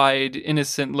doe-eyed,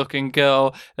 innocent-looking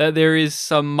girl, that there is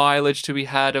some mileage to be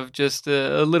had of just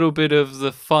a little bit of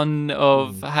the fun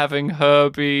of having her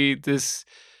be this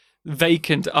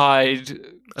vacant-eyed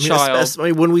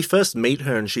child. When we first meet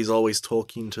her and she's always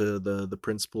talking to the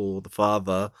principal or the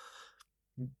father,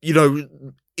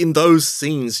 in those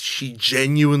scenes, she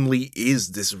genuinely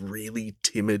is this really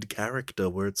timid character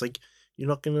where it's like, you're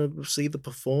not going to see the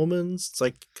performance? It's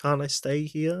like, can't I stay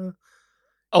here?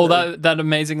 Oh, that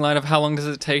amazing line of, how long does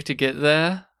it take to get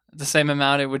there? The same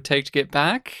amount it would take to get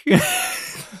back?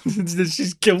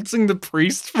 She's guilting the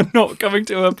priest for not coming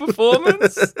to her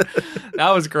performance?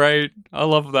 That was great. I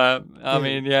love that. I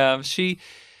mean, yeah,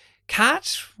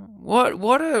 Kat,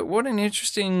 what an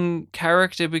interesting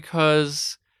character,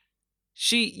 because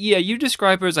you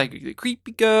describe her as like a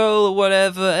creepy girl or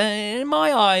whatever, and in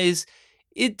my eyes,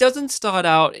 it doesn't start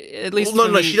out, at least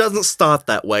no, she doesn't start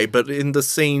that way, but in the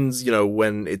scenes,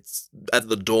 when it's at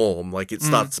the dorm, like, it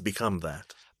starts to become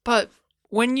that. But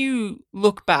when you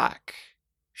look back,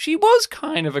 she was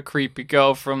kind of a creepy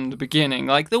girl from the beginning.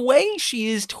 Like, the way she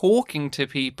is talking to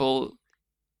people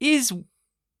is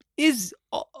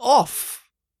off.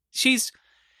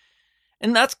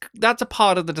 and that's a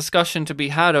part of the discussion to be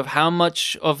had of how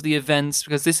much of the events,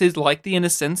 because this is like The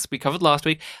Innocents we covered last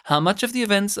week, how much of the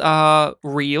events are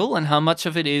real and how much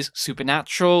of it is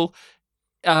supernatural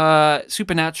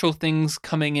things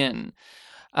coming in.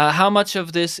 How much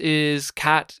of this is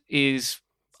Kat is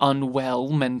unwell,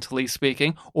 mentally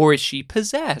speaking, or is she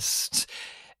possessed?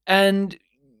 And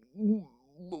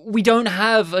we don't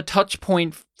have a touch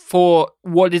point for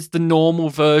what is the normal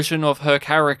version of her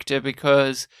character,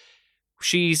 because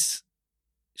she's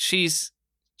just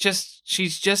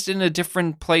in a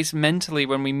different place mentally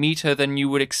when we meet her than you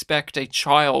would expect a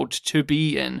child to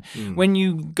be in. When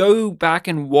you go back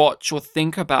and watch or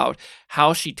think about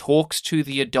how she talks to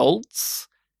the adults,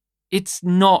 it's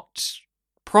not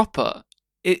proper.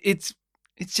 It's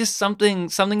just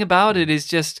something about it is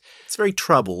just... It's very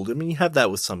troubled. I mean, you have that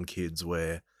with some kids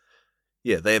where,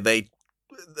 yeah, they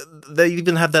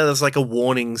even have that as like a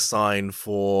warning sign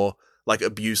for like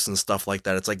abuse and stuff like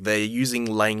that. It's like they're using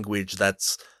language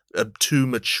that's too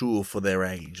mature for their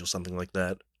age or something like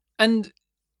that. And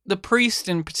the priest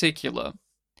in particular,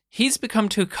 he's become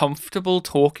too comfortable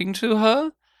talking to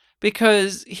her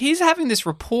because he's having this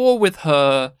rapport with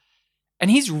her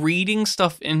and he's reading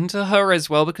stuff into her as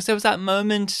well, because there was that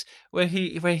moment where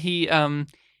he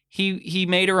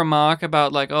made a remark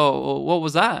about like, oh, what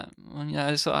was that? Well, you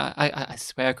know, so I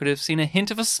swear I could have seen a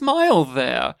hint of a smile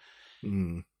there.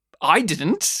 I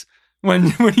didn't.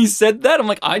 When he said that, I'm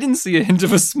like, I didn't see a hint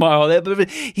of a smile there. But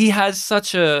he has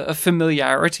such a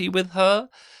familiarity with her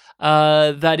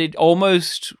that it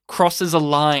almost crosses a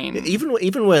line.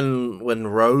 Even when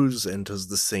Rose enters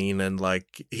the scene and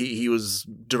like he was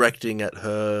directing at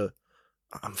her,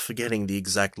 I'm forgetting the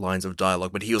exact lines of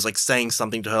dialogue, but he was like saying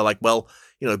something to her like, well,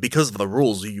 you know, because of the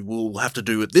rules, you will have to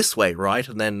do it this way, right?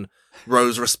 And then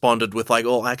Rose responded with like,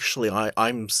 oh, actually,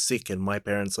 I'm sick and my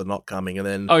parents are not coming. And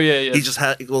then he just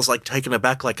was like taken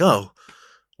aback like, oh,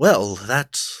 well,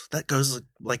 that goes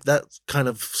like that kind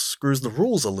of screws the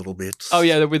rules a little bit. Oh,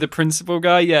 yeah, with the principal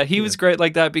guy. Yeah, he was great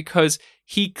like that because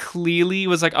he clearly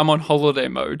was like, I'm on holiday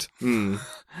mode.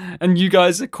 And you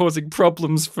guys are causing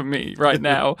problems for me right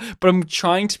now, but I'm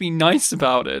trying to be nice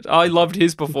about it. I loved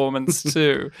his performance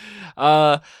too.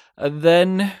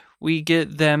 Then we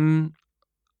get them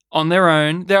on their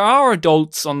own. There are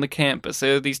adults on the campus.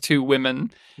 There are these two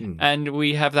women, and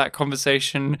we have that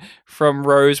conversation from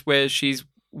Rose where she's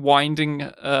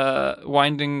winding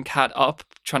Kat up,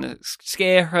 trying to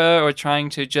scare her or trying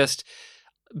to just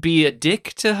be a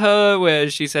dick to her, where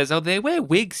she says, oh, they wear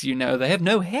wigs, you know, they have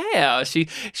no hair.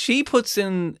 She puts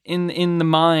in the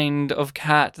mind of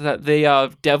Kat that they are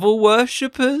devil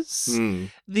worshippers,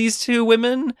 these two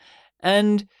women.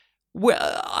 And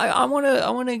I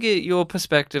want to get your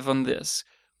perspective on this.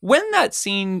 When that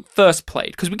scene first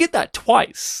played, because we get that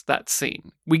twice, that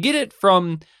scene. We get it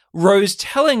from Rose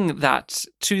telling that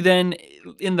to then,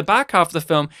 in the back half of the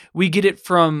film, we get it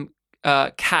from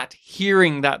Kat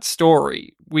hearing that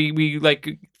story. We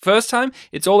like, first time,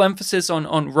 it's all emphasis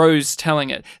on Rose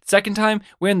telling it. Second time,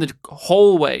 we're in the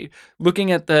hallway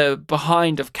looking at the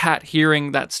behind of Kat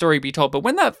hearing that story be told. But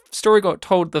when that story got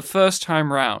told the first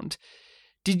time round,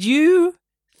 did you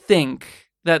think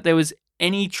that there was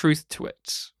any truth to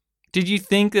it? Did you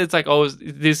think that it's like, oh,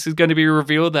 this is going to be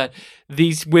revealed that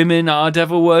these women are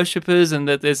devil worshippers and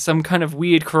that there's some kind of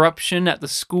weird corruption at the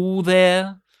school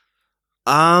there?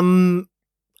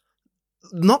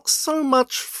 Not so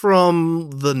much from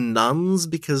the nuns,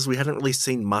 because we hadn't really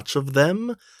seen much of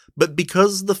them, but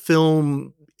because the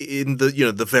film in the, you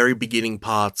know, the very beginning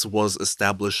parts was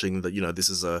establishing that, you know, this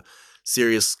is a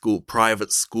serious school,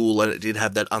 private school, and it did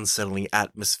have that unsettling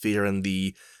atmosphere, and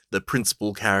the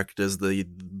principal characters, the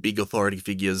big authority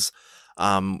figures,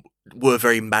 were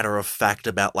very matter of fact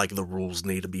about like the rules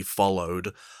need to be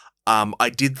followed. I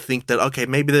did think that, okay,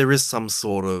 maybe there is some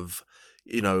sort of,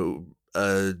 you know,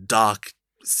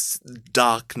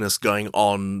 darkness going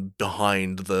on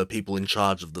behind the people in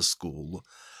charge of the school.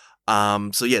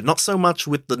 So yeah, not so much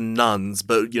with the nuns,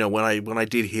 but you know, when I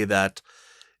did hear that,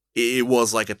 it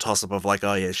was like a toss-up of like,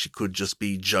 oh yeah, she could just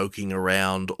be joking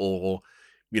around, or,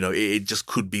 you know, it just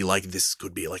could be like, this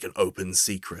could be like an open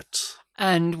secret.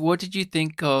 And what did you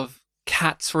think of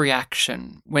Kat's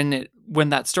reaction when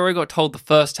that story got told the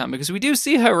first time? Because we do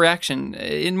see her reaction.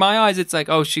 In my eyes, it's like,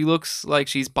 oh, she looks like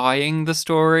she's buying the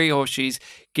story, or she's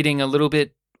getting a little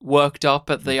bit worked up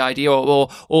at the idea, or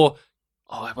oh,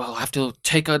 well, I'll have to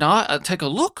take a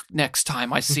look next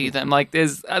time I see them. Like,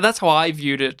 that's how I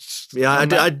viewed it. Yeah,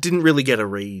 I didn't really get a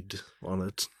read on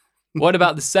it. What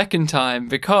about the second time?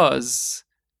 Because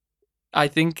I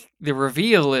think the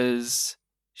reveal is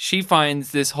she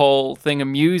finds this whole thing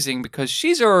amusing because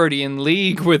she's already in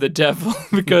league with the devil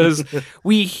because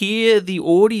we hear the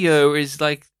audio is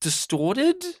like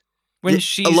distorted when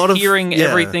she's hearing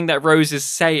everything that Rose is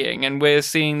saying, and we're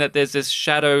seeing that there's this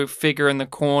shadow figure in the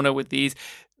corner with these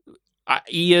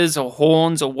ears or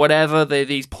horns or whatever. They're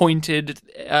these pointed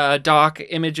dark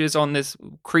images on this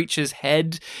creature's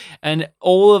head, and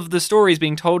all of the story is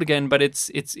being told again, but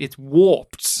it's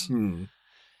warped.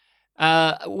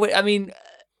 I mean,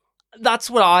 that's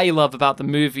what I love about the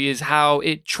movie, is how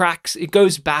it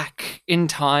goes back in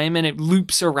time and it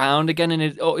loops around again, and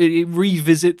it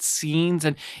revisits scenes,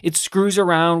 and it screws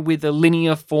around with a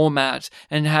linear format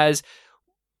and has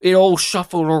it all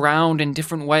shuffled around in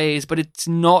different ways, but it's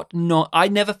not I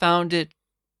never found it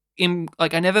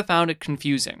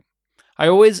confusing. I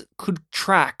always could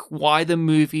track why the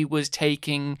movie was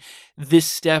taking this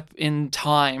step in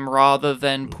time rather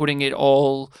than putting it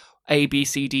all A, B,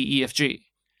 C, D, E, F, G.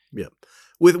 Yeah.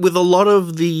 With a lot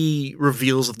of the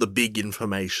reveals of the big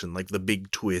information, like the big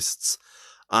twists,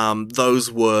 those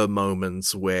were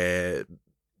moments where,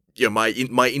 you know,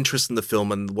 my interest in the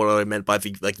film and what I meant by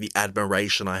the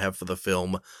admiration I have for the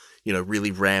film, you know,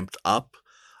 really ramped up.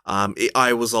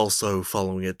 I was also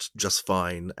following it just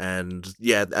fine, and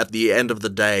yeah, at the end of the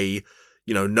day,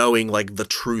 you know, knowing like the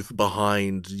truth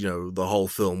behind, you know, the whole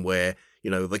film, where,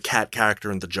 you know, the Cat character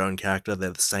and the Joan character, they're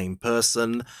the same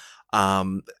person.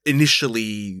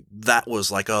 Initially that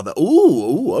was like,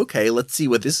 okay, let's see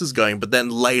where this is going. But then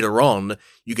later on,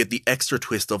 you get the extra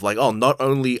twist of like, oh, not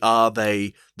only are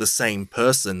they the same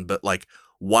person, but like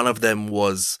one of them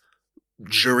was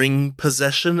during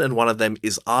possession and one of them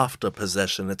is after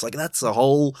possession. It's like, that's a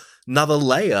whole another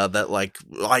layer that like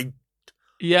I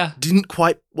didn't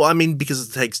quite, well, I mean, because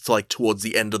it takes to like towards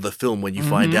the end of the film when you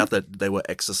find out that they were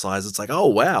exorcised, it's like, oh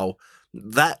wow,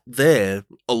 that there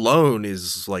alone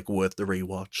is like worth the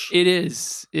rewatch. It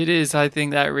is. I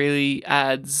think that really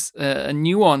adds a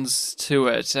nuance to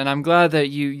it, and I'm glad that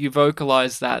you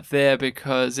vocalized that there,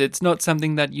 because it's not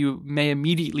something that you may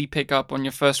immediately pick up on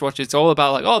your first watch. It's all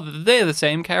about like, oh, they're the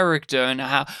same character,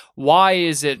 and why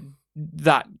is it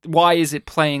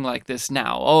playing like this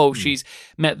now? Oh, she's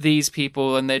met these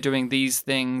people and they're doing these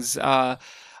things.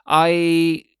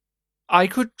 I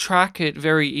could track it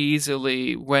very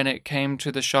easily when it came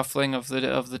to the shuffling of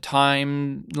the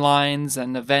timelines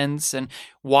and events, and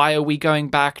why are we going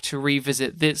back to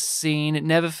revisit this scene? It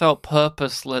never felt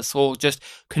purposeless or just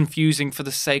confusing for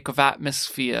the sake of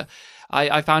atmosphere.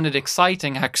 I found it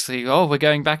exciting, actually. Oh, we're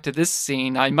going back to this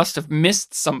scene. I must have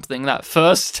missed something that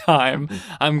first time.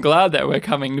 I'm glad that we're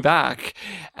coming back.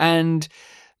 And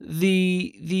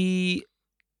the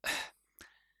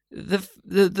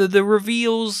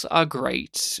reveals are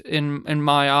great in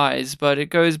my eyes, but it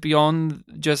goes beyond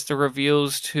just the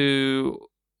reveals to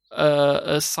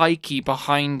a psyche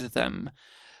behind them.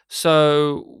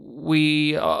 So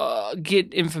we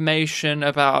get information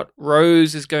about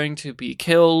Rose is going to be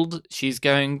killed, she's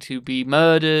going to be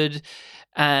murdered,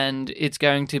 and it's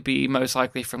going to be most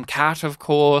likely from Cat, of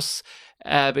course,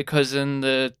 because in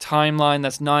the timeline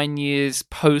that's 9 years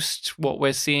post what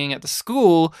we're seeing at the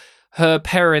school, her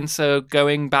parents are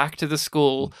going back to the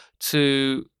school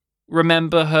to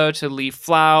remember her, to leave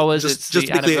flowers. It's the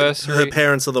anniversary. Her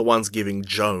parents are the ones giving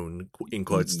Joan, in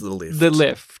quotes, the lift. The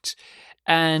lift.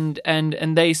 And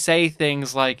they say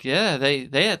things like, yeah, they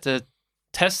had to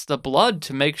test the blood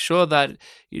to make sure that,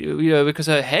 you know, because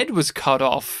her head was cut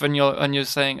off, and you're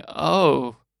saying,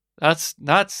 oh, that's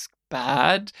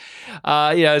bad.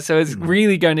 So it's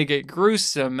really going to get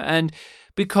gruesome. And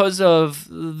because of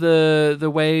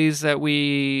the ways that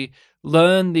we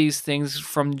learn these things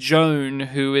from Joan,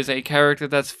 who is a character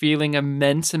that's feeling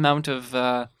immense amount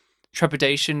of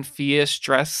trepidation, fear,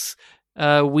 stress,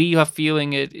 we are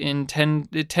feeling it in 10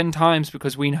 times,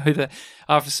 because we know that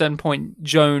after a certain point,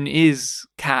 Joan is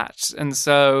Cat. And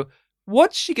so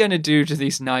what's she going to do to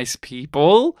these nice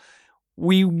people?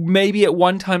 We maybe at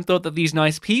one time thought that these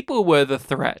nice people were the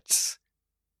threats,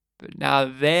 but now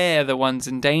they're the ones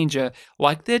in danger,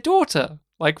 like their daughter,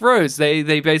 like Rose. They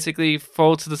basically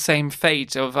fall to the same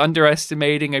fate of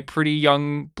underestimating a pretty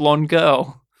young blonde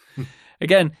girl.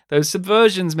 Again, those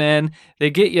subversions, man, they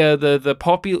get you.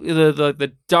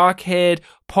 The dark-haired,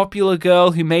 popular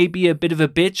girl who may be a bit of a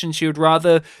bitch and she would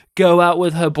rather go out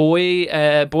with her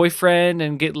boyfriend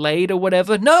and get laid or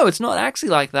whatever. No, it's not actually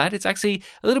like that. It's actually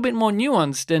a little bit more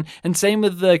nuanced. And same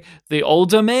with the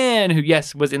older man who,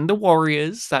 yes, was in The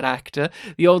Warriors, that actor.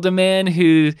 The older man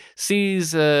who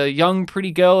sees a young,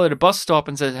 pretty girl at a bus stop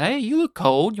and says, hey, you look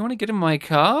cold. You want to get in my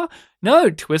car?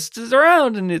 No, twists it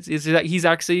around, and he's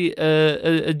actually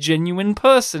a genuine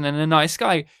person and a nice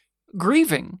guy,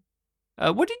 grieving.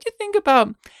 What did you think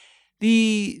about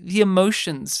the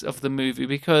emotions of the movie?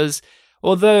 Because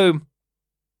although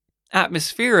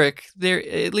atmospheric, there,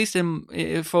 at least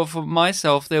for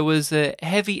myself, there was a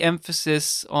heavy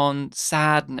emphasis on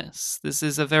sadness. This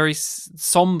is a very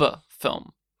somber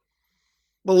film.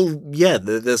 Well, yeah,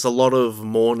 there's a lot of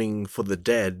mourning for the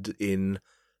dead in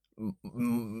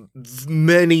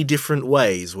many different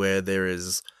ways, where there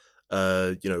is,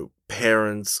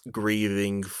 parents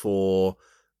grieving for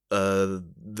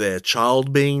their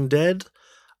child being dead.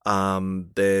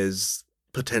 There's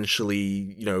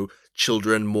potentially,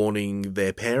 children mourning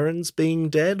their parents being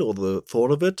dead or the thought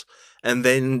of it. And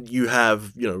then you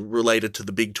have, related to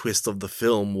the big twist of the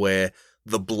film where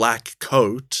the black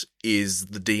coat is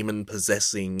the demon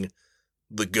possessing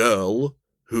the girl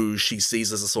who she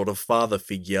sees as a sort of father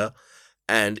figure.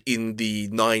 And in the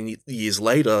 9 years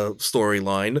later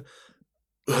storyline,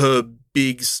 her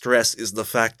big stress is the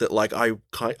fact that, like, I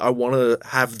want to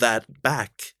have that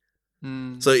back.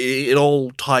 So it all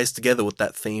ties together with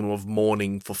that theme of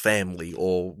mourning for family,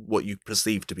 or what you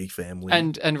perceive to be family.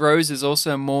 And Rose is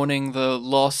also mourning the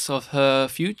loss of her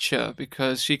future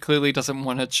because she clearly doesn't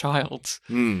want a child.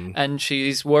 And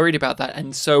she's worried about that.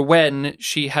 And so when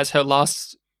she has her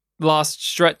last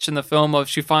stretch in the film of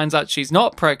she finds out she's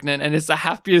not pregnant and it's the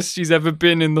happiest she's ever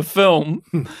been in the film,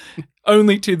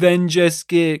 only to then just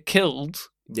get killed.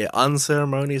 Yeah,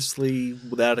 unceremoniously,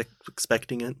 without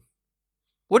expecting it.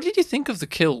 What did you think of the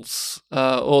kills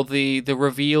or the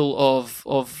reveal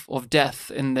of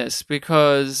death in this?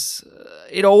 Because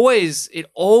it always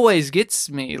gets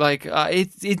me. Like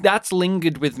that's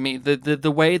lingered with me.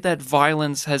 The way that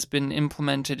violence has been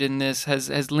implemented in this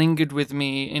has lingered with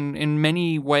me in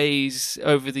many ways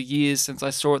over the years since I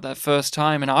saw it that first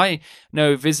time. And I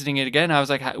know visiting it again, I was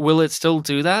like, will it still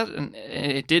do that? And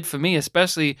it did for me,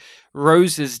 especially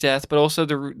Rose's death, but also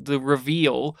the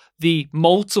reveal, the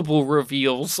multiple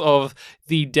reveals of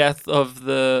the death of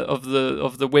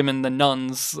the women, the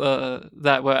nuns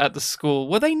that were at the school.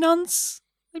 Were they nuns?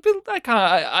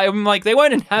 I'm like, they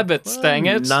weren't inhabits, dang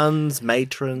it. Nuns,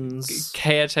 matrons,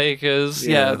 caretakers,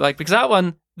 yeah, like, because that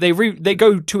one they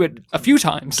go to it a few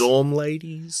times. Dorm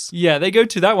ladies. Yeah, they go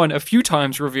to that one a few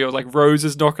times revealed. Like Rose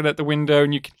is knocking at the window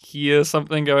and you can hear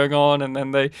something going on, and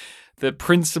then the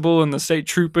principal and the state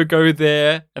trooper go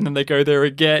there, and then they go there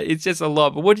again. It's just a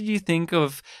lot. But what did you think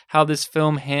of how this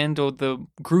film handled the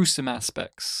gruesome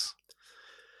aspects?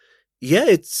 Yeah,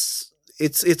 it's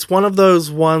one of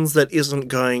those ones that isn't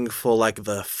going for, like,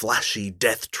 the flashy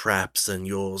death traps and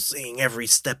you're seeing every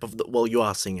step of the... Well, you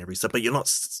are seeing every step, but you're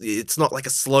not... It's not like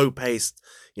a slow-paced,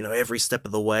 every step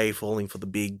of the way falling for the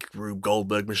big Rube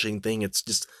Goldberg machine thing. It's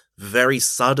just very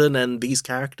sudden, and these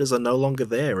characters are no longer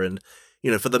there. And,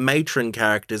 for the matron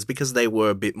characters, because they were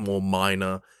a bit more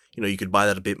minor, you could buy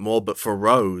that a bit more. But for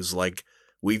Rose, like,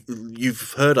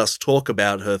 you've heard us talk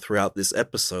about her throughout this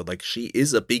episode. Like, she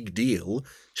is a big deal.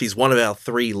 She's one of our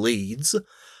 3 leads.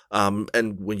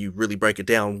 And when you really break it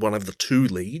down, one of the 2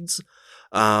 leads.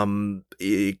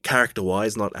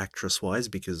 Character-wise, not actress-wise,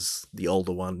 because the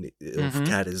older one of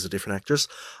Kat is a different actress.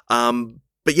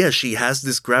 But yeah, she has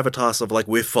this gravitas of, like,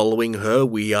 we're following her.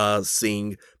 We are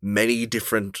seeing many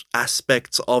different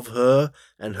aspects of her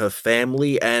and her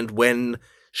family. And when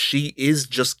she is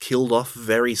just killed off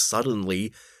very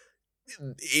suddenly,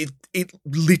 it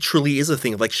literally is a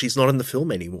thing. Like, she's not in the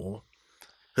film anymore.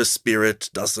 Her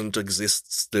spirit doesn't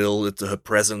exist still. Her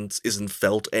presence isn't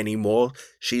felt anymore.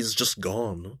 She's just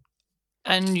gone.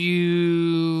 And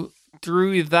you,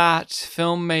 through that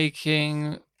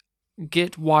filmmaking,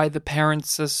 get why the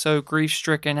parents are so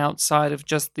grief-stricken outside of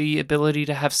just the ability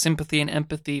to have sympathy and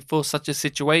empathy for such a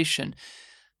situation.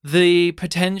 The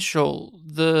potential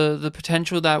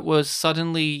that was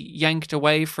suddenly yanked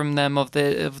away from them of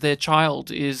their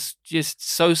child is just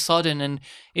so sudden, and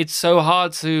it's so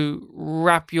hard to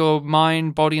wrap your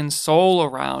mind, body, and soul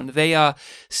around. They are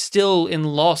still in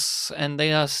loss, and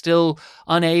they are still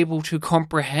unable to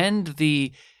comprehend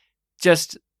the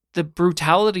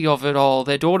brutality of it all.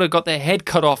 Their daughter got their head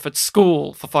cut off at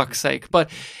school, for fuck's sake. But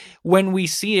when we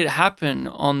see it happen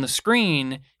on the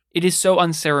screen, it is so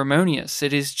unceremonious.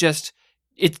 It is just,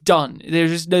 it's done. There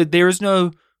is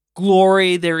no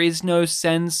glory. There is no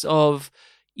sense of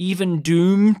even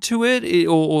doom to it,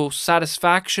 or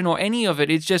satisfaction, or any of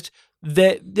it. It's just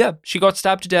that, yeah, she got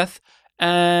stabbed to death,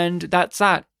 and that's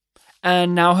that.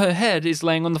 And now her head is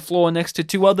laying on the floor next to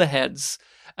 2 other heads,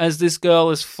 as this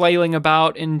girl is flailing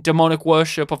about in demonic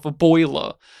worship of a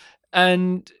boiler.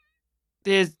 And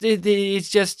it is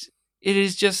just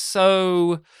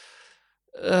so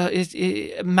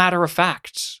matter of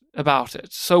fact about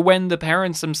it. So when the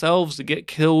parents themselves get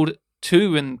killed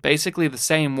too, in basically the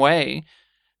same way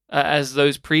as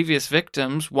those previous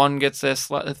victims. One gets their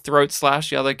throat slashed,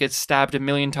 the other gets stabbed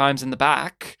 1,000,000 times in the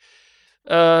back.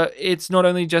 It's not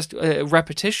only just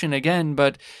repetition again,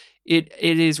 but it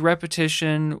is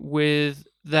repetition with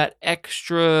that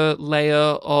extra layer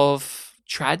of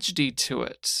tragedy to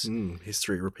it.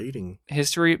 History repeating.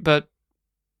 History, but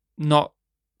not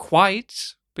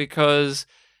quite, because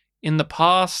in the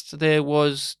past there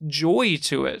was joy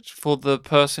to it for the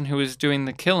person who is doing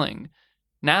the killing.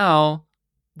 Now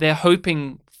they're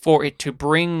hoping for it to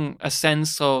bring a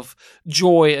sense of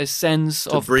joy, a sense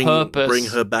of purpose. Bring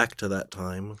her back to that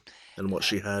time and what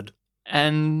she had.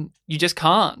 And you just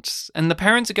can't. And the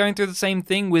parents are going through the same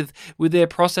thing with their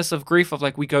process of grief of,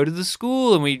 like, we go to the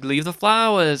school and we leave the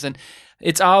flowers, and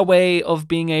it's our way of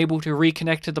being able to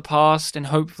reconnect to the past, and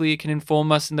hopefully it can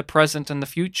inform us in the present and the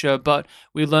future. But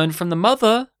we learned from the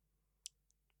mother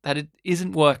that it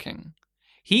isn't working.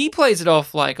 He plays it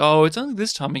off like, oh, it's only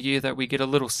this time of year that we get a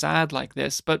little sad like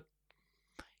this, but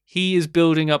he is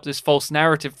building up this false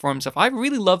narrative for himself. I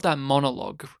really love that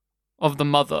monologue of the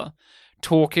mother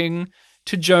talking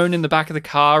to Joan in the back of the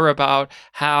car about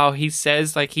how he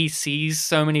says, like, he sees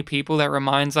so many people that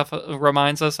reminds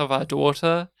us of our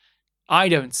daughter. I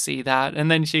don't see that. And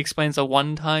then she explains the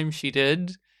one time she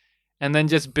did, and then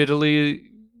just bitterly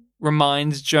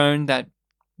reminds Joan that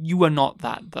you are not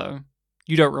that, though.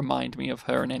 You don't remind me of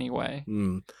her in any way.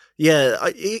 Yeah,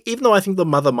 even though I think the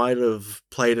mother might have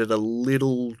played it a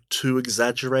little too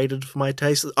exaggerated for my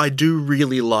taste, I do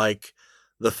really like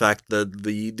the fact that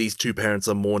these two parents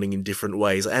are mourning in different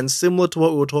ways. And similar to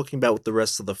what we were talking about with the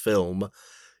rest of the film,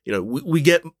 you know, we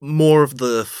get more of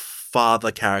the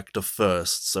father character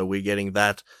first, so we're getting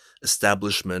that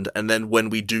establishment. And then when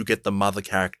we do get the mother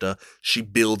character, she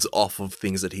builds off of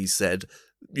things that he said,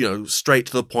 you know, straight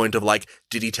to the point of, like,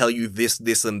 did he tell you this,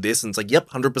 this, and this? And it's like, yep,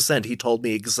 100%, he told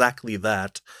me exactly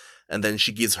that. And then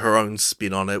she gives her own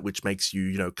spin on it, which makes you,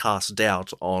 you know, cast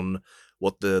doubt on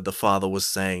what the father was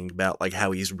saying about, like,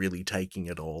 how he's really taking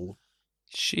it all.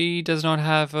 She does not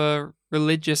have a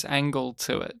religious angle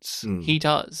to it. He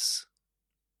does.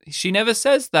 She never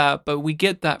says that, but we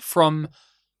get that from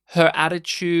her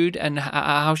attitude and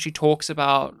how she talks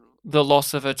about the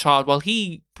loss of her child. While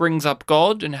he brings up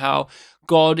God and how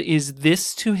God is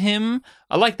this to him.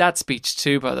 I like that speech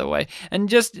too, by the way. And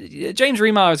just, James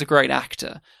Remar is a great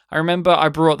actor. I remember I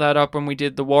brought that up when we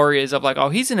did The Warriors, of like, oh,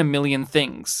 he's in a million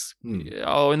things.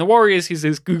 Oh, in The Warriors, he's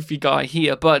this goofy guy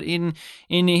here. But in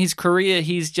his career,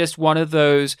 he's just one of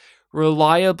those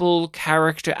reliable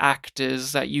character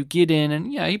actors that you get in.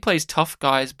 And yeah, he plays tough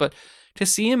guys, but to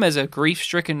see him as a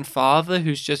grief-stricken father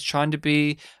who's just trying to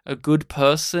be a good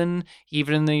person,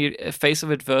 even in the face of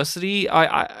adversity,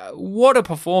 what a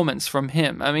performance from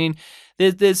him. I mean,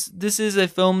 this is a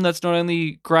film that's not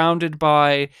only grounded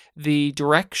by the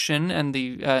direction and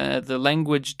the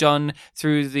language done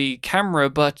through the camera,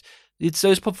 but it's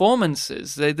those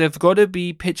performances. They've got to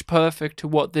be pitch perfect to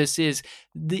what this is.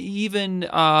 The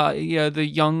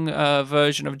young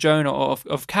version of Joan or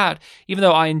of Kat, even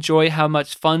though I enjoy how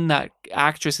much fun that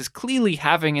actress is clearly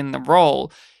having in the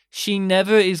role, she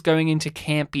never is going into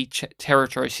campy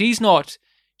territory. She's not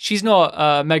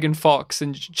Megan Fox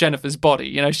and Jennifer's Body.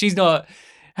 You know, she's not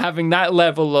having that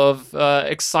level of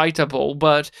excitable,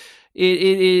 but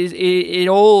it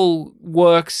all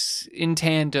works in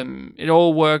tandem. It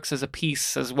all works as a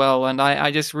piece as well, and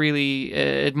I just really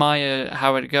admire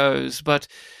how it goes. But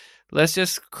let's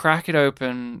just crack it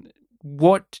open.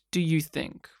 What do you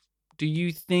think? Do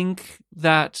you think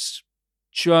that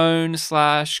Joan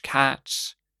 /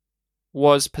 Kat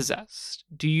was possessed?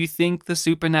 Do you think the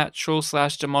supernatural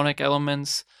 / demonic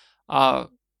elements are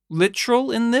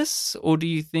literal in this, or do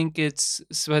you think it's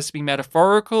supposed to be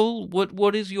metaphorical?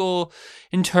 What is your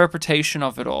interpretation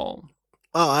of it all?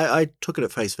 Oh, I took it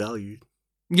at face value.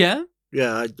 Yeah?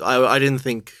 Yeah, I didn't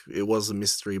think it was a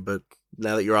mystery, but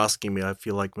now that you're asking me, I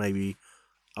feel like maybe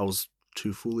I was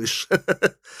too foolish.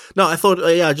 No, I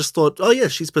just thought, oh yeah,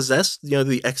 she's possessed. You know,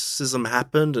 the exorcism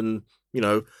happened, and you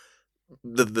know,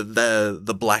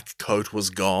 the black coat was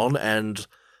gone, and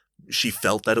she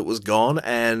felt that it was gone,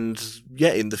 and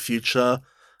yeah, in the future,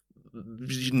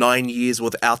 9 years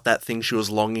without that thing she was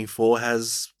longing for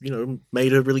has, you know,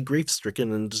 made her really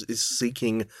grief-stricken and is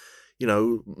seeking, you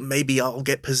know, maybe I'll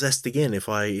get possessed again if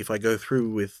I go through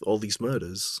with all these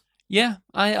murders. Yeah,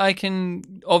 I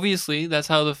can, obviously, that's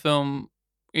how the film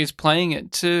is playing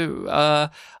it too.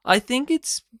 I think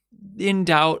it's in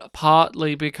doubt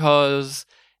partly because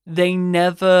they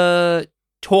never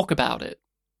talk about it.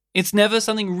 It's never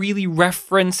something really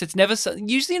referenced. It's never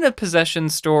usually in a possession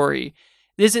story.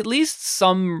 there's at least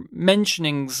some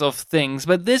mentionings of things,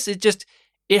 but this, it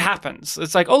happens.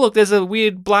 It's like, oh, look, there's a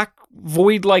weird black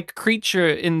void-like creature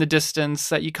in the distance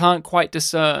that you can't quite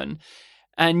discern,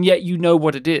 and yet you know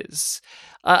what it is.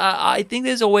 I think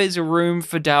there's always a room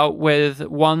for doubt with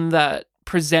one that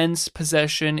presents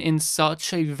possession in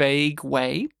such a vague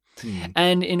way,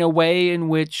 and in a way in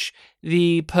which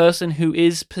the person who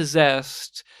is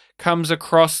possessed comes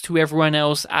across to everyone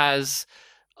else as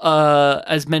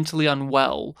mentally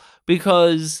unwell.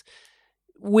 Because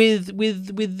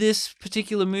with this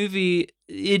particular movie,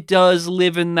 it does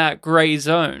live in that gray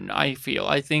zone. I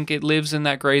think it lives in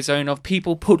that gray zone of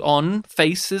people put on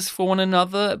faces for one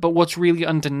another, but what's really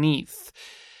underneath.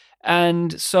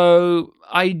 And so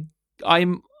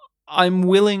I'm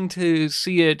willing to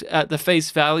see it at the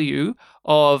face value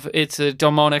of it's a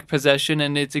demonic possession,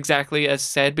 and it's exactly as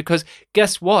said, because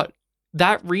guess what?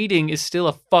 That reading is still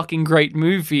a fucking great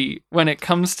movie when it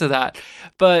comes to that.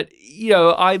 But,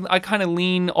 I kind of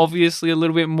lean, obviously, a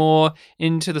little bit more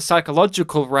into the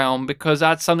psychological realm, because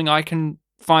that's something I can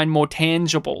find more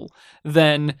tangible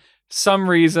than some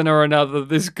reason or another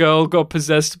this girl got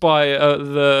possessed by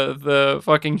the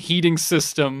fucking heating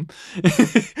system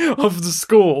of the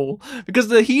school. Because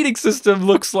the heating system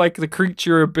looks like the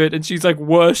creature a bit, and she's like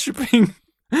worshipping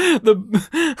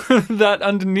that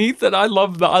underneath it. I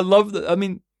love that. I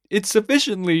mean, it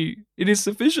is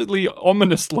sufficiently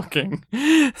ominous looking.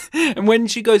 And when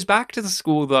she goes back to the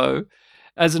school, though,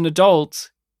 as an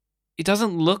adult, it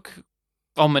doesn't look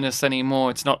ominous anymore.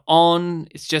 It's not on.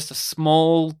 It's just a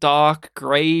small, dark,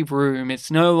 grey room. It's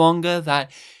no longer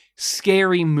that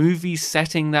scary movie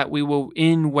setting that we were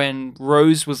in when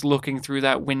Rose was looking through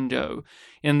that window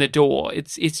in the door.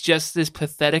 It's just this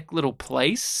pathetic little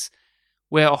place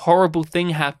where a horrible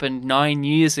thing happened 9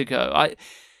 years ago.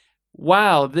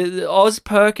 Wow, the Oz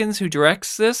Perkins who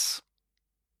directs this,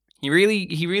 he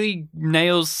really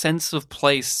nails sense of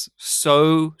place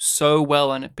so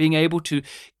well, and being able to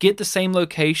get the same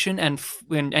location and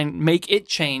make it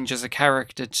change as a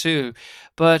character too.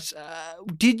 But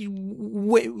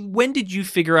when did you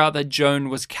figure out that Joan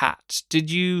was Kat? Did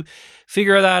you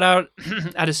figure that out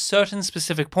at a certain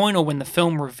specific point, or when the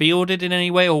film revealed it in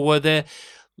any way, or were there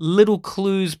little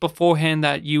clues beforehand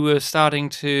that you were starting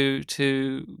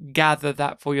to gather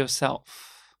that for yourself?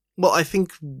 Well, I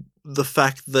think the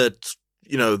fact that,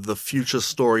 the future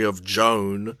story of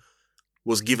Joan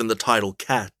was given the title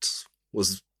Kat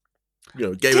was,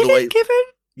 gave it away. Give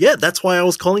it? Yeah, that's why I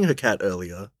was calling her Kat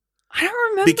earlier. I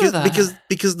don't remember that.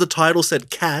 Because the title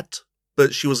said Kat,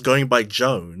 but she was going by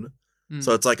Joan.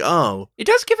 So it's like, oh. It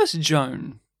does give us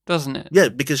Joan, doesn't it? Yeah,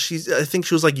 because I think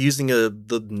she was like using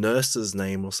the nurse's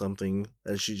name or something,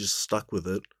 and she just stuck with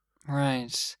it.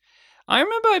 Right. I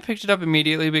remember I picked it up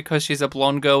immediately because she's a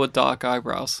blonde girl with dark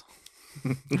eyebrows.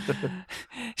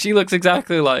 She looks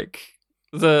exactly like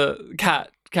the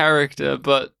Kat character,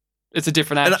 but it's a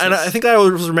different actress. And I think I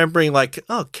was remembering like,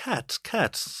 oh, Kat.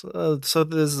 So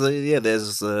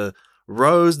there's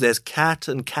Rose, there's Kat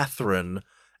and Catherine.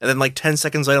 And then like 10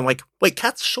 seconds later, I'm like, wait,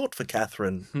 Kat's short for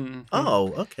Catherine. Mm-hmm.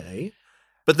 Oh, okay.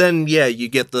 But then, yeah, you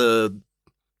get the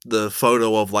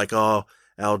photo of like, oh,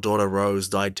 our daughter Rose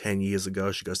died 10 years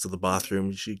ago. She goes to the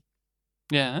bathroom.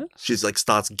 She's like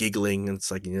starts giggling, and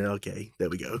it's like, yeah, okay, there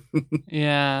we go.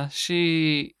 Yeah,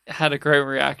 she had a great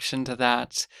reaction to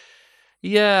that.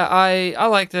 Yeah, I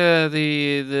like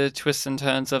the twists and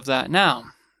turns of that. Now,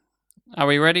 are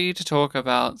we ready to talk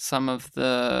about some of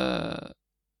the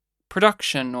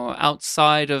production or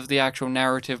outside of the actual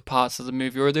narrative parts of the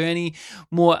movie, or are there any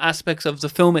more aspects of the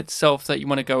film itself that you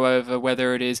want to go over,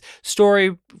 whether it is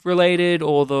story related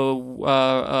or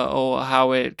or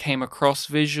how it came across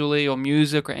visually or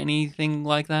music or anything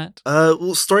like that?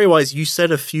 Well, story wise, you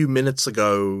said a few minutes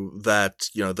ago that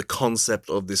the concept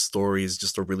of this story is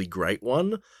just a really great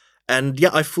one. And yeah,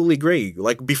 I fully agree.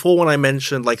 Like before, when I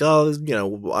mentioned like, oh,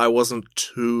 I wasn't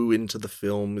too into the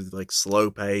film, with like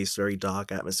slow pace, very dark,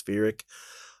 atmospheric.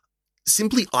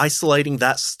 Simply isolating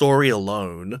that story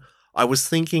alone, I was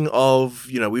thinking of,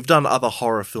 we've done other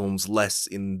horror films less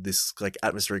in this like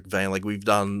atmospheric vein. Like we've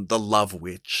done The Love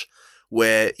Witch,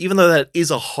 where even though that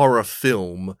is a horror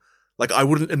film, like I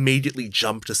wouldn't immediately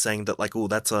jump to saying that like, oh,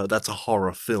 that's a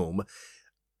horror film.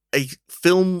 A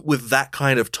film with that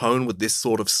kind of tone, with this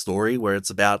sort of story, where it's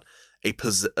about a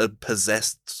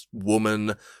possessed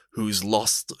woman who's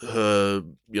lost her,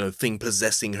 thing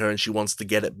possessing her, and she wants to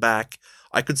get it back.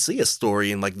 I could see a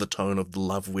story in like the tone of The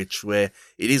Love Witch, where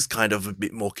it is kind of a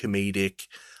bit more comedic,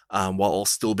 while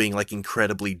still being like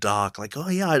incredibly dark. Like, oh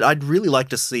yeah, I'd really like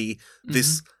to see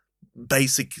this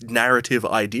basic narrative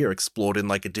idea explored in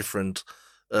like a different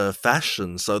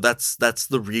fashion. So that's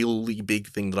the really big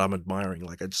thing that I'm admiring.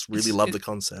 Like, I just really love the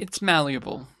concept. It's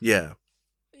malleable. Yeah.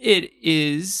 It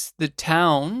is the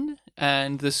town,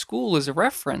 and the school is a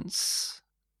reference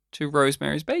to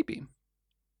Rosemary's Baby,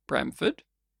 Brentford.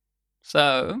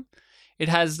 So it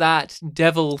has that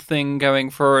devil thing going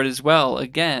for it as well.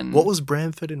 Again, What was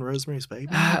Bramford in Rosemary's Baby?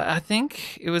 I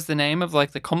think it was the name of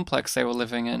like the complex they were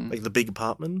living in. Like the big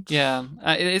apartment? Yeah,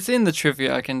 it's in the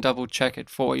trivia. I can double check it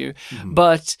for you. Mhm.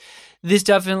 But this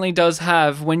definitely does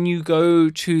have, when you go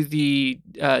to the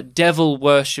devil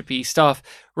worshipy stuff,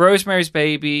 Rosemary's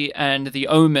Baby and The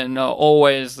Omen are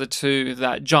always the two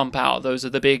that jump out. Those are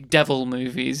the big devil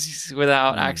movies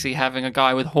without actually having a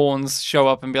guy with horns show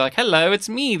up and be like, hello, it's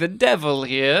me, the devil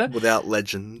here. Without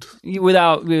Legend.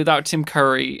 Without Tim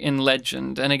Curry in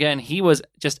Legend. And again, he was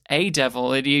just a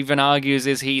devil. It even argues,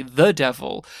 is he the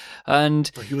devil? And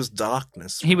he was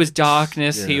darkness. He was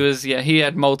darkness. Yeah. He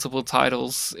had multiple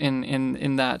titles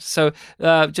in that. So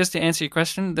just to answer your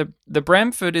question, the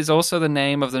Bramford is also the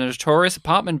name of the notorious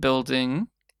apartment building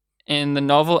in the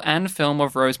novel and film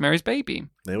of Rosemary's Baby,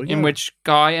 There we go. in which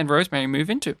Guy and Rosemary move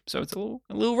into. So it's a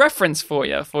little reference for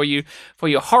you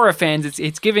horror fans.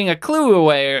 It's giving a clue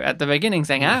away at the beginning,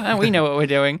 saying, we know what we're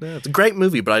doing. Yeah, it's a great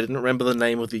movie, but I didn't remember the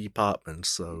name of the apartment,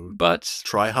 so But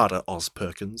try harder, Oz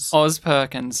Perkins. Oz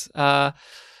Perkins.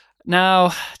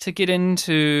 Now, to get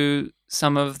into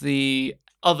some of the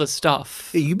other stuff.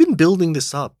 Yeah, you've been building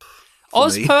this up.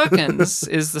 Oz Perkins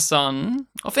is the son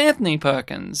of Anthony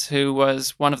Perkins, who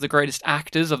was one of the greatest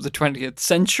actors of the 20th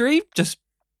century. Just,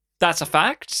 that's a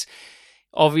fact.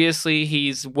 Obviously,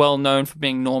 he's well known for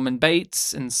being Norman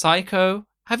Bates in Psycho.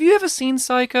 Have you ever seen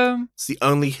Psycho? It's the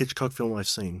only Hitchcock film I've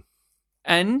seen.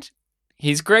 And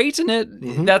he's great in it.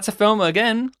 Mhm. That's a film,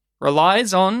 again,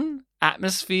 relies on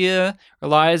atmosphere,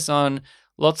 relies on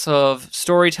lots of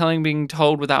storytelling being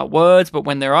told without words, but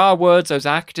when there are words, those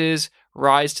actors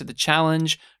rise to the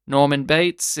challenge. Norman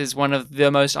Bates is one of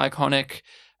the most iconic,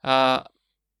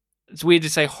 it's weird to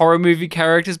say horror movie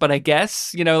characters, but I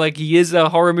guess, like he is a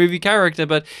horror movie character,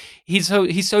 but he's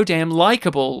so damn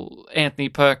likable, Anthony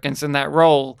Perkins, in that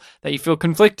role, that you feel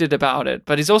conflicted about it,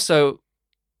 but he's also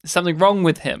something wrong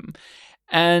with him.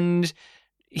 And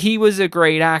he was a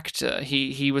great actor.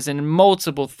 He was in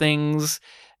multiple things.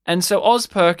 And so Oz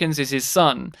Perkins is his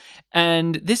son.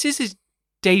 And this is his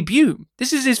debut.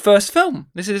 This is his first film.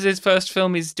 This is his first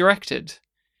film he's directed.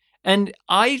 And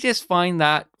I just find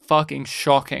that fucking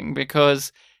shocking,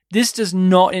 because this does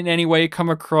not in any way come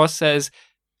across as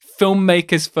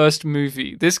filmmaker's first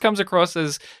movie. This comes across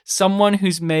as someone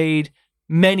who's made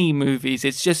many movies.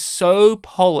 It's just so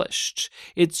polished.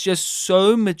 It's just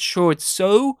so mature. It's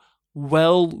so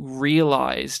well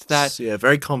realized that... Yeah,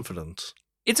 very confident.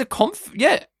 It's a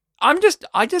yeah.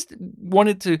 I just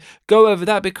wanted to go over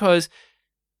that because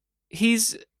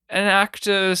he's an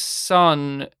actor's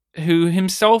son who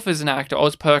himself is an actor.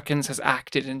 Oz Perkins has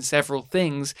acted in several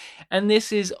things, and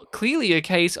this is clearly a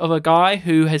case of a guy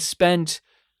who has spent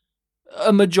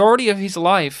a majority of his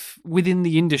life within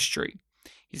the industry.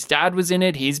 His dad was in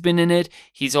it, he's been in it,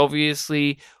 he's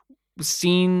obviously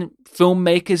seen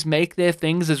filmmakers make their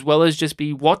things as well as just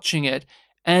be watching it,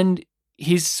 and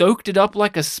he's soaked it up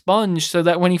like a sponge so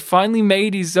that when he finally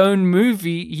made his own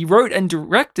movie, he wrote and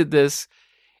directed this,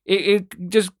 it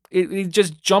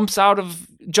just jumps out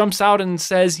and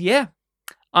says, yeah,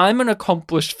 I'm an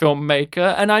accomplished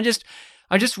filmmaker. And I just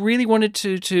really wanted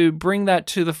to bring that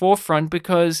to the forefront,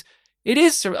 because it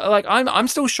is like, I'm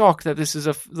still shocked that this is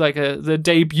the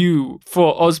debut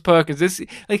for Oz Perkins. This,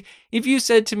 like, if you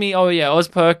said to me, oh yeah, Oz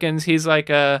Perkins, he's like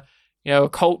a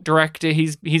cult director,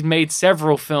 he's made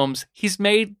several films, he's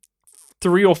made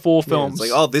 3 or 4 films. Yeah,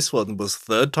 it's like, this one was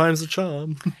third time's the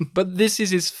charm. But this is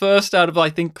his first out of,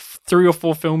 I think, 3 or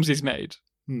 4 films he's made.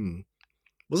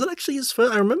 Was it actually his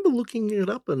first? I remember looking it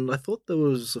up, and I thought there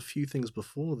was a few things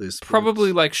before this.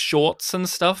 Probably like shorts and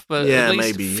stuff, but yeah, at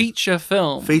least maybe feature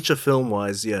film. Feature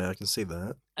film-wise, yeah, I can see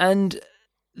that. And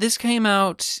this came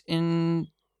out in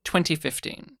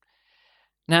 2015.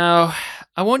 Now,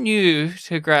 I want you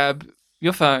to grab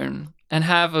your phone and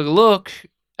have a look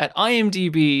at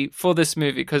IMDb for this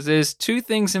movie, because there's 2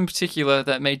 things in particular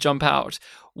that may jump out.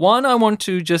 One I want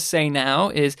to just say now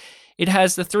is it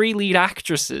has the 3 lead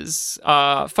actresses'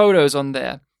 photos on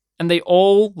there, and they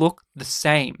all look the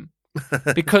same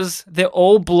because they're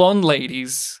all blonde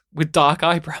ladies with dark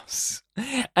eyebrows.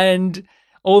 And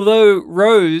although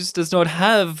Rose does not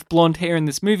have blonde hair in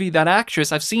this movie, that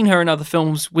actress, I've seen her in other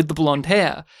films with the blonde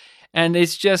hair, and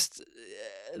it's just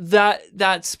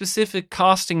that specific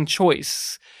casting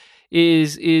choice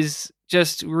is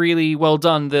just really well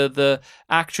done. The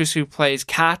actress who plays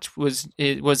Kat was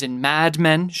in Mad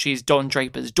Men. She's Don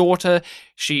Draper's daughter.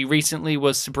 She recently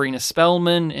was Sabrina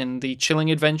Spellman in The Chilling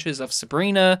Adventures of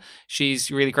Sabrina. She's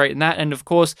really great in that. And of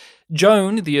course,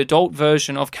 Joan, the adult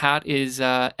version of Kat, is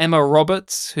Emma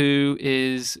Roberts, who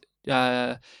is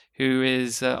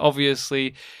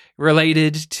obviously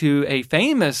related to a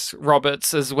famous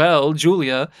Roberts as well,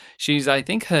 Julia. She's, I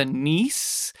think, her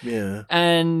niece. Yeah.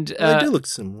 And they do look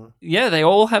similar. Yeah, they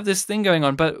all have this thing going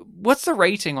on. But what's the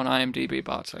rating on IMDb,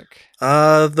 Bartek?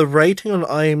 The rating on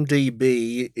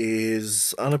IMDb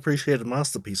is unappreciated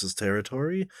masterpieces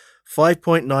territory,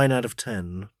 5.9 out of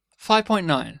 10.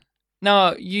 5.9.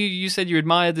 Now, you said you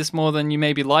admired this more than you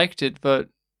maybe liked it, but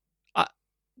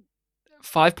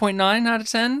 5.9 out of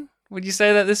 10? Would you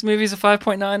say that this movie's a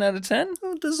 5.9 out of 10?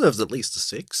 Well, it deserves at least a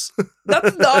 6.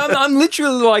 I'm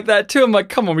literally like that too. I'm like,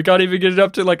 come on, we can't even get it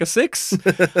up to like a 6.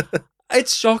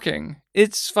 It's shocking.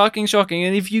 It's fucking shocking.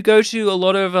 And if you go to a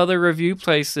lot of other review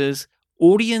places,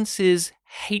 audiences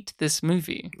hate this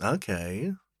movie.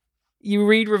 Okay. You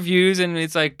read reviews and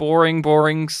it's like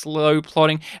boring, slow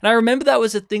plotting. And I remember that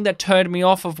was a thing that turned me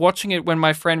off of watching it when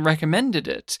my friend recommended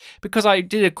it. Because I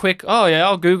did a quick, oh yeah,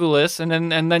 I'll Google this. And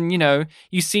then, you know,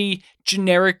 you see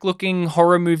generic looking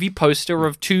horror movie poster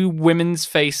of two women's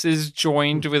faces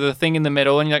joined with a thing in the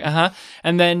middle. And you're like, uh-huh.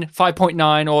 And then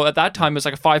 5.9, or at that time it was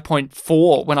like a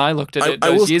 5.4 when I looked at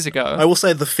it years ago. I will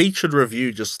say the featured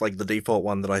review, just like the default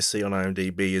one that I see on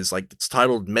IMDb, is like, it's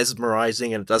titled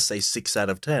Mesmerizing and it does say 6 out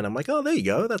of 10. I'm like, oh, there you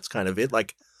go. That's kind of it.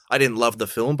 Like, I didn't love the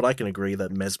film, but I can agree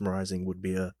that mesmerizing would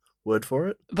be a word for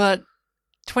it. But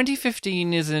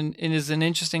 2015 is an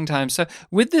interesting time. So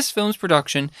with this film's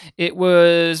production, it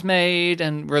was made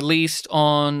and released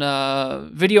on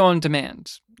video on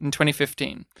demand in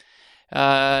 2015.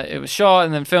 It was shot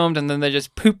and then filmed, and then they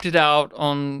just pooped it out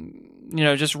on, you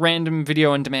know, just random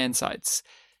video on demand sites.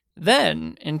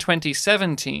 Then in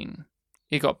 2017,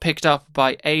 it got picked up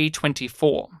by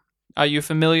A24. Are you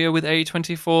familiar with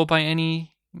A24 by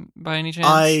any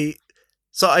chance?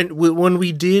 When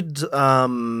we did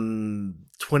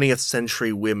 20th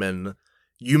Century Women,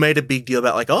 you made a big deal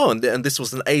about like, oh, and this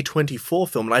was an A24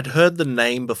 film, and I'd heard the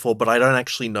name before, but I don't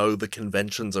actually know the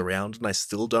conventions around, and I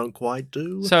still don't quite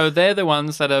do. So they're the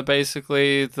ones that are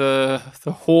basically the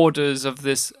hoarders of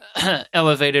this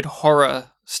elevated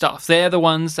horror stuff. They're the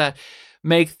ones that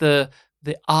make the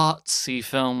artsy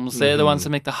films. They're the ones that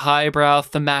make the highbrow,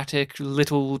 thematic,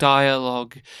 little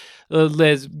dialogue.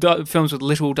 There's films with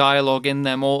little dialogue in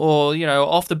them, or you know,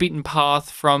 off the beaten path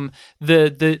from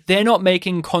they're not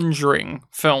making Conjuring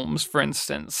films, for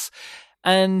instance.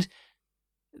 And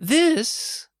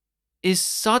this is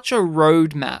such a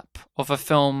roadmap of a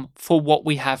film for what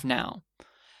we have now.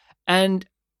 And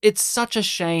it's such a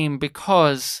shame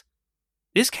because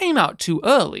this came out too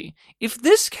early. If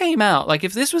this came out, like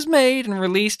if this was made and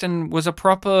released and was a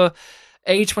proper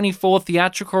A24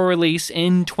 theatrical release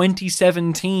in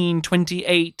 2017,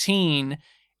 2018,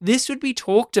 this would be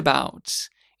talked about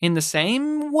in the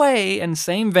same way and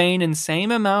same vein and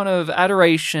same amount of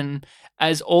adoration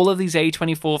as all of these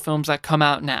A24 films that come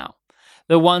out now.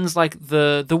 The ones like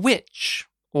The Witch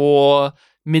or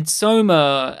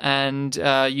Midsommar, and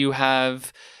you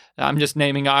have... I'm just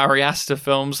naming Ari Aster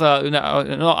films. No,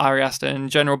 not Ari Aster in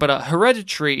general, but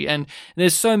Hereditary. And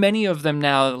there's so many of them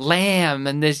now. Lamb.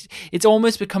 And it's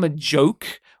almost become a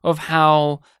joke of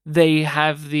how they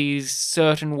have these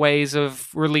certain ways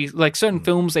of release, like certain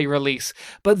films they release.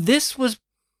 But this was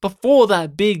before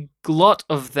that big glut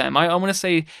of them. I want to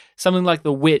say something like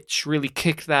The Witch really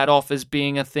kicked that off as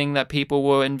being a thing that people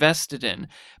were invested in.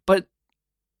 But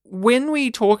when we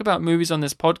talk about movies on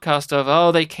this podcast of,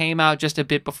 oh, they came out just a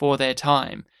bit before their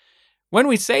time, when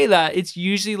we say that, it's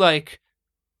usually like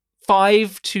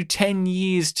 5 to 10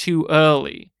 years too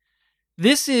early.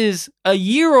 This is a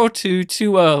year or two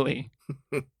too early.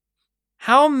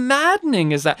 How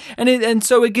maddening is that? And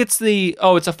so it gets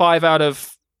it's a 5 out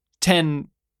of 10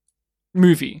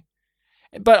 movie.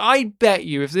 But I bet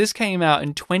you if this came out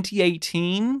in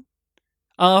 2018,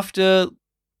 after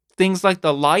things like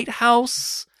The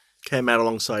Lighthouse... Came out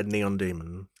alongside Neon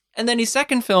Demon. And then his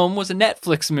second film was a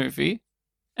Netflix movie,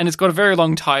 and it's got a very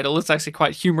long title. It's actually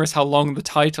quite humorous how long the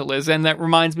title is, and that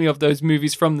reminds me of those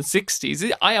movies from the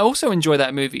 60s. I also enjoy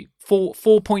that movie.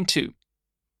 4.2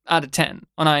 out of 10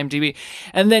 on IMDb.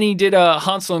 And then he did a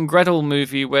Hansel and Gretel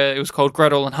movie where it was called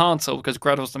Gretel and Hansel because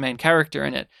Gretel's the main character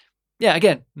in it. Yeah,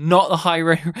 again, not the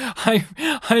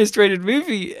highest rated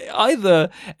movie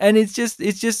either. And it's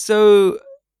just so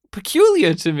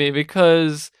peculiar to me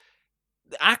because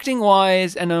acting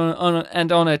wise and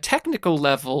on a technical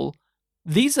level,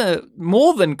 these are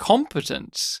more than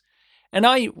competent. And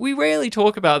we rarely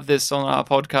talk about this on our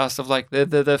podcast of like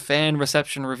the fan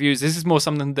reception reviews. This is more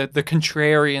something that the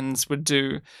contrarians would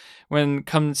do when it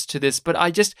comes to this. But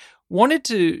I just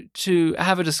wanted to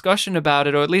have a discussion about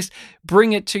it, or at least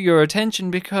bring it to your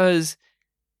attention, because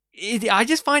I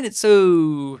just find it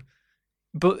so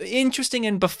interesting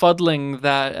and befuddling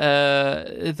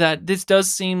that this does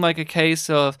seem like a case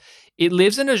of it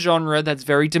lives in a genre that's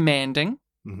very demanding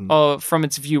from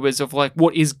its viewers of like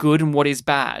what is good and what is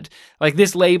bad. Like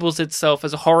this labels itself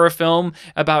as a horror film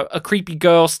about a creepy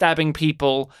girl stabbing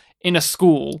people in a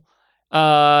school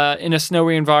in a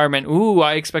snowy environment. Ooh,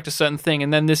 I expect a certain thing.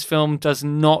 And then this film does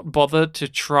not bother to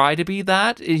try to be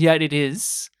that, yet it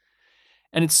is.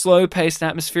 And it's slow-paced and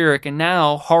atmospheric. And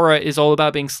now horror is all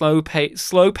about being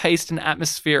slow-paced and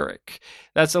atmospheric.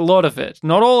 That's a lot of it.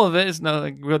 Not all of it. It's not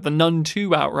like we've got The Nun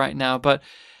 2 out right now. But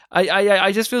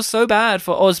I just feel so bad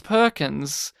for Oz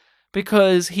Perkins,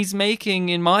 because he's making,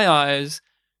 in my eyes,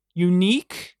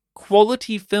 unique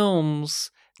quality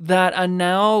films that are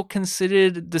now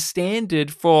considered the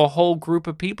standard for a whole group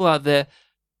of people out there.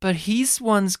 But his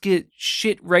ones get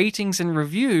shit ratings and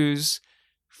reviews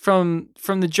from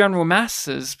the general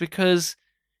masses because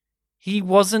he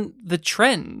wasn't the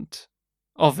trend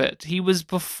of it. He was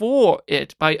before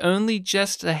it by only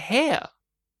just a hair.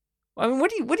 I mean,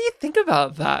 what do you think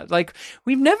about that? Like,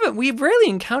 we've rarely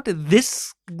encountered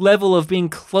this level of being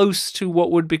close to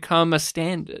what would become a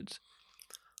standard.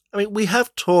 I mean, we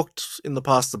have talked in the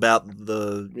past about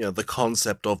the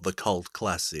concept of the cult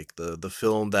classic, the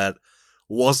film that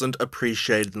wasn't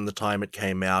appreciated in the time it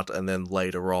came out, and then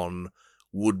later on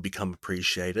would become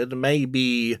appreciated.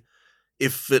 Maybe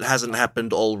if it hasn't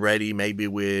happened already, maybe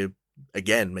we're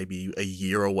maybe a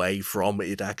year away from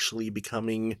it actually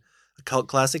becoming a cult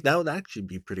classic. That would actually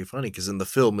be pretty funny, because in the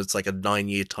film it's like a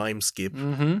 9-year time skip,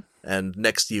 and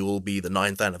next year will be the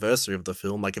 9th anniversary of the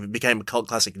film. Like if it became a cult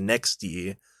classic next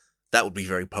year, that would be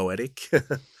very poetic.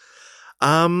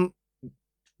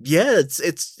 Yeah,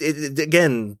 it's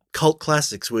again, cult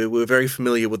classics. We're very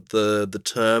familiar with the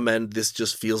term, and this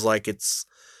just feels like it's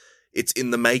in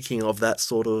the making of that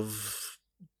sort of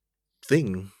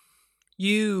thing.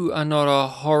 You are not a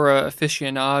horror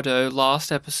aficionado.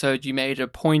 Last episode, you made a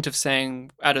point of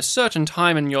saying at a certain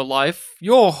time in your life,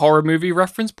 your horror movie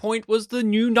reference point was the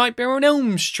new Nightmare on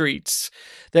Elm Street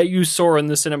that you saw in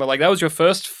the cinema. Like, that was your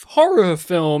first horror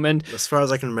film. And as far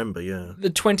as I can remember, yeah.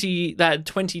 That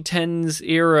 2010s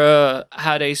era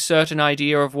had a certain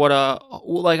idea of what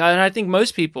and I think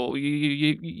most people,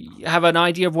 you have an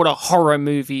idea of what a horror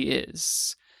movie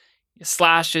is. Your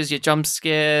slashes, your jump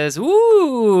scares,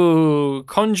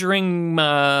 Conjuring,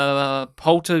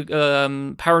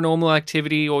 Paranormal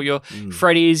Activity, or your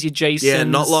Freddy's, your Jasons. Yeah,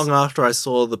 not long after I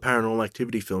saw the Paranormal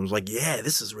Activity films, like, yeah,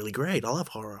 this is really great. I love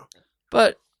horror.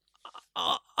 But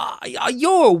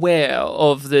you're aware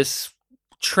of this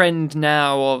trend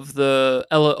now of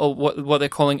what they're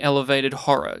calling elevated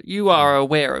horror. You are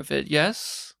aware of it,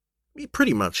 yes?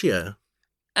 Pretty much, yeah.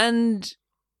 And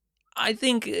I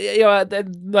think,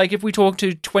 like if we talk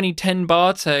to 2010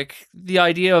 Bartek, the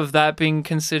idea of that being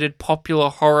considered popular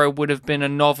horror would have been a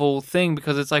novel thing,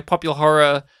 because it's like popular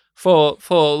horror for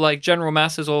like general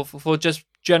masses, or for just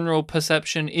general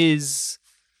perception, is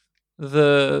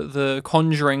the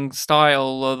Conjuring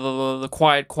style, or the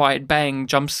quiet bang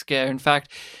jump scare. In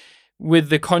fact, with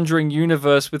the Conjuring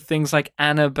universe, with things like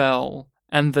Annabelle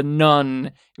and The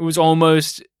Nun, it was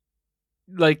almost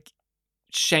like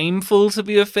shameful to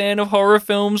be a fan of horror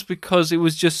films, because it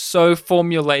was just so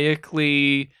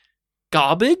formulaically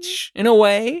garbage in a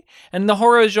way. And the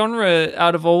horror genre,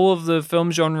 out of all of the film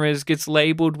genres, gets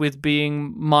labeled with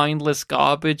being mindless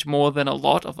garbage more than a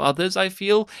lot of others, I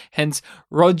feel. Hence,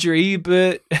 Roger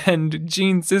Ebert and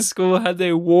Gene Siskel had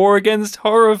their war against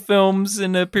horror films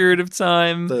in a period of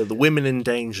time. The Women in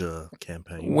Danger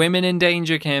campaign. Women in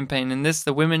Danger campaign. In this,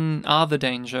 the women are the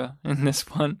danger in this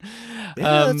one.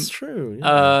 Yeah, that's true.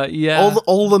 Yeah. Yeah.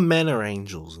 All the men are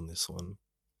angels in this one.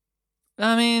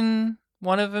 I mean,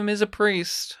 one of them is a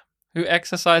priest who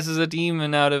exorcises a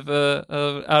demon out of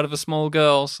a small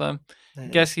girl. So I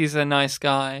guess he's a nice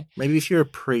guy. Maybe if you're a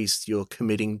priest, you're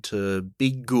committing to be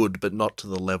good, but not to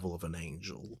the level of an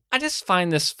angel. I just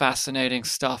find this fascinating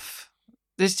stuff.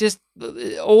 There's just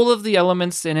all of the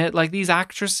elements in it. Like, these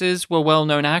actresses were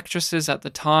well-known actresses at the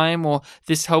time, or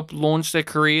this helped launch their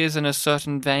careers in a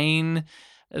certain vein.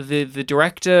 The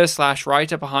director /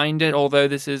 writer behind it, although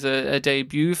this is a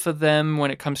debut for them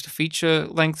when it comes to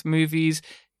feature-length movies,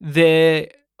 they're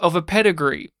of a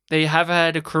pedigree. They have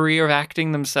had a career of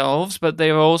acting themselves, but they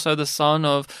are also the son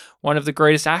of one of the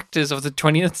greatest actors of the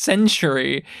 20th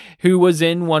century, who was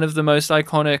in one of the most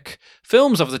iconic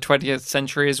films of the 20th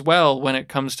century as well when it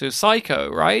comes to Psycho,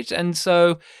 right? And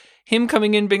so him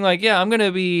coming in being like, yeah, I'm going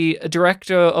to be a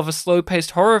director of a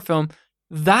slow-paced horror film,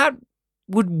 that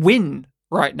would win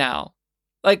right now.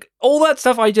 Like, all that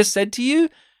stuff I just said to you,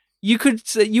 you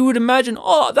would imagine,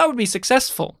 oh, that would be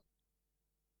successful.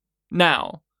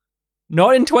 Now,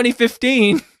 not in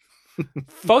 2015.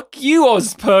 Fuck you,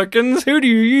 Oz Perkins. Who do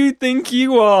you think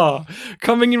you are?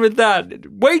 Coming in with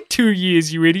that. Wait 2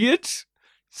 years, you idiot.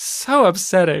 So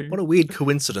upsetting. What a weird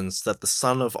coincidence that the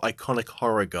son of iconic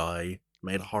horror guy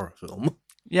made a horror film.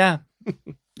 Yeah.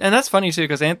 And that's funny too,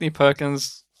 because Anthony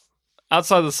Perkins,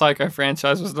 outside the Psycho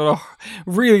franchise, was not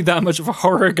really that much of a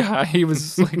horror guy. He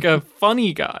was like a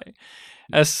funny guy.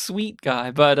 A sweet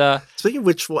guy. But speaking of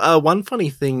which, one funny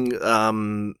thing,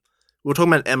 we were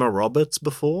talking about Emma Roberts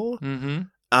before. mm-hmm.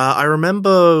 I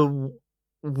remember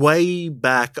way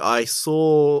back I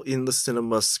saw in the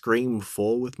cinema Scream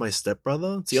 4 with my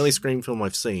stepbrother. It's the only Scream film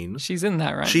I've seen. She's in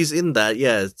that, right? She's in that,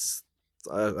 yeah. It's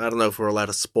I don't know if we're allowed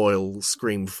to spoil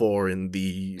Scream 4 in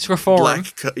the Screform.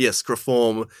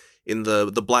 Screform in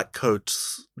the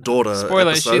Blackcoat daughter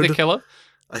Spoiler, episode. is she the killer?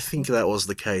 I think that was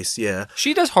the case, yeah.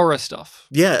 She does horror stuff.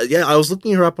 Yeah, I was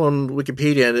looking her up on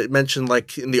Wikipedia and it mentioned,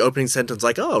 like, in the opening sentence,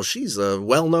 like, oh, she's a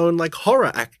well-known, like,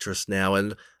 horror actress now.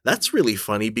 And that's really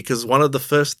funny because one of the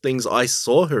first things I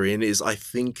saw her in is, I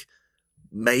think,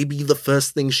 maybe the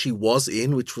first thing she was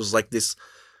in, which was, like, this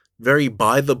very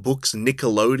by-the-books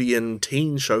Nickelodeon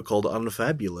teen show called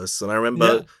Unfabulous. And I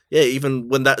remember, even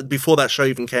when before that show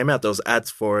even came out, there was ads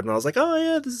for it. And I was like, oh,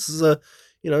 yeah, this is a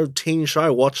teen show. I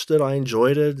watched it. I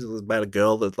enjoyed it. It was about a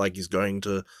girl that, like, is going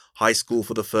to high school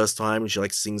for the first time. And she,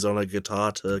 like, sings on a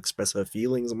guitar to express her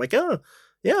feelings. I'm like, oh,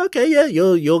 yeah, okay, yeah,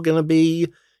 you're going to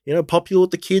be, popular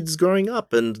with the kids growing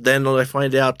up. And then I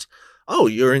find out, oh,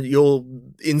 you're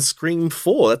in Scream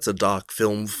 4. That's a dark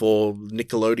film for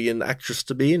Nickelodeon actress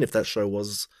to be in, if that show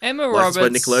was Emma licensed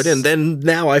Roberts. by Nickelodeon. And then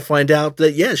now I find out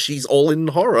that, yeah, she's all in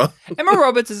horror. Emma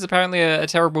Roberts is apparently a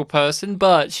terrible person,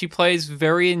 but she plays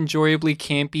very enjoyably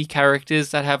campy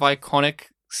characters that have iconic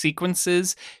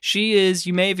sequences. She is,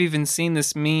 you may have even seen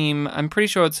this meme, I'm pretty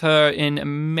sure it's her in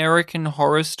American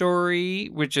Horror Story,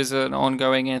 which is an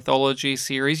ongoing anthology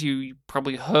series. You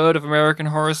probably heard of American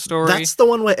Horror Story. That's the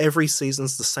one where every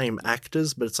season's the same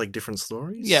actors, but it's like different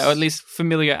stories? Yeah, or at least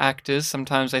familiar actors.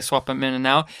 Sometimes they swap them in and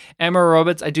out. Emma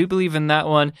Roberts, I do believe in that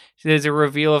one, there's a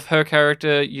reveal of her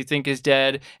character you think is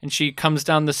dead, and she comes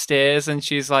down the stairs and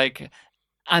she's like,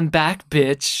 I'm back,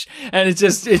 bitch. And it's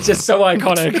just so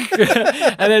iconic.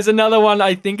 And there's another one,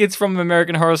 I think it's from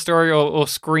American Horror Story or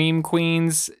Scream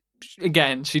Queens.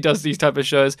 Again, she does these type of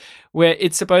shows where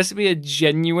it's supposed to be a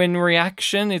genuine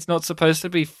reaction. It's not supposed to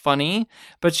be funny,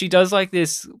 but she does like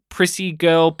this prissy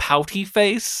girl pouty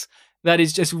face that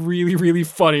is just really, really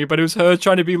funny. But it was her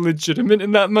trying to be legitimate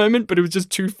in that moment, but it was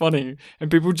just too funny. And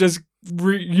people just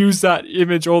use that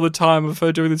image all the time of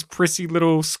her doing this prissy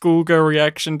little schoolgirl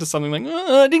reaction to something like,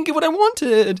 oh, I didn't get what I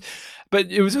wanted. But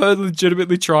it was her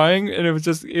legitimately trying, and it was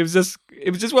just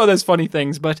one of those funny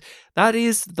things. But that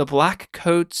is the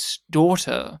Blackcoat's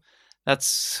daughter.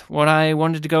 That's what I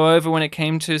wanted to go over when it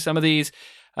came to some of these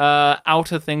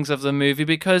outer things of the movie,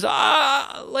 because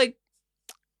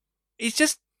it's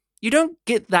just, you don't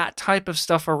get that type of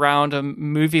stuff around a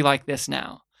movie like this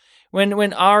now.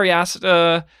 When Ari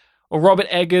Aster or Robert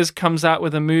Eggers comes out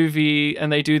with a movie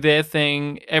and they do their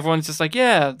thing, everyone's just like,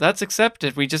 yeah, that's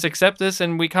accepted. We just accept this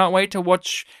and we can't wait to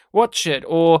watch it.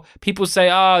 Or people say,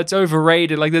 it's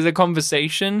overrated. Like, there's a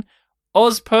conversation.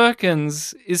 Oz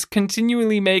Perkins is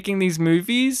continually making these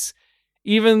movies.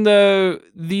 Even though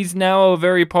these now are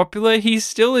very popular, he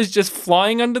still is just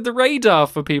flying under the radar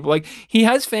for people. Like, he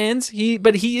has fans,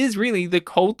 but he is really the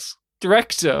cult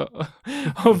director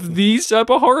of these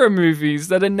type of horror movies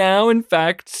that are now, in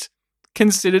fact,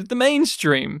 considered the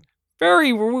mainstream.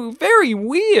 Very, very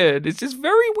weird. It's just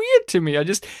very weird to me.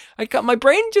 My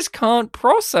brain just can't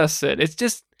process it. It's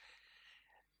just,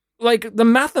 like, the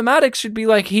mathematics should be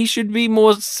like, he should be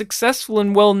more successful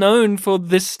and well known for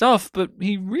this stuff, but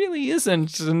he really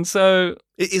isn't. And so,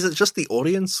 is it just the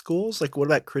audience scores? Like, what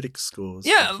about critic scores?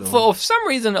 Yeah, for some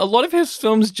reason, a lot of his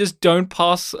films just don't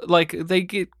pass. Like, they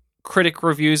get critic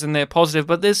reviews and they're positive,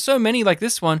 but there's so many, like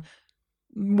this one,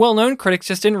 well-known critics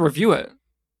just didn't review it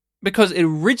because it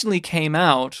originally came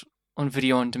out on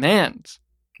video on demand.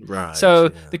 Right. So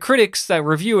the critics that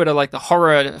review it are like the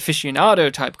horror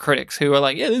aficionado type critics who are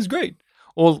like, yeah, this is great.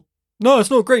 Or no,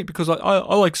 it's not great because I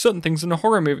like certain things in a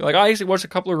horror movie. Like, I actually watched a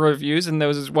couple of reviews, and there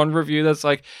was this one review that's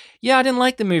like, yeah, I didn't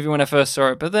like the movie when I first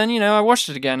saw it, but then, I watched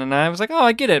it again, and I was like, oh,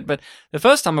 I get it. But the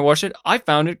first time I watched it, I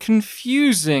found it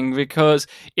confusing because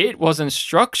it wasn't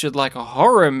structured like a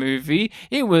horror movie.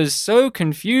 It was so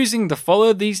confusing to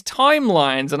follow these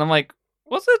timelines, and I'm like,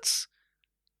 was it?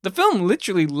 The film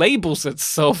literally labels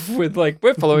itself with, like,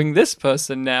 we're following this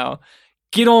person now.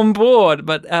 Get on board.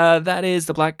 But that is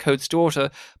The Blackcoat's Daughter.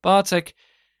 Bartek,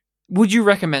 would you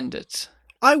recommend it?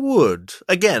 I would.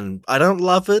 Again, I don't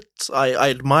love it. I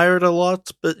admire it a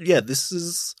lot, but yeah, this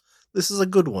is a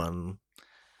good one.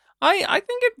 I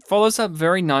think it follows up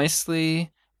very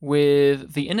nicely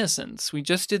with The Innocents. We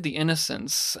just did The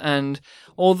Innocents, and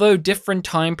although different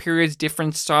time periods,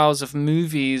 different styles of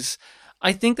movies,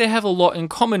 I think they have a lot in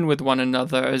common with one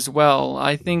another as well.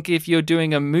 I think if you're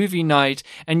doing a movie night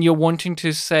and you're wanting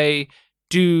to, say,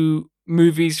 do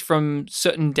movies from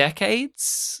certain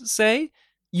decades, say,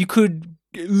 you could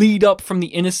lead up from The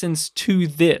Innocents to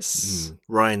this.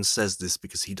 Ryan says this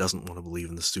because he doesn't want to believe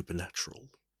in the supernatural.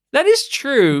 That is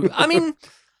true. I mean,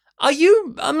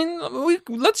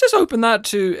 let's just open that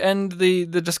to end the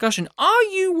discussion. Are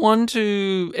you one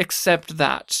to accept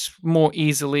that more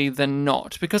easily than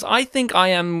not? Because I think I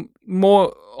am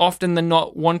more often than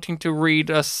not wanting to read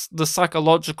the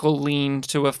psychological lean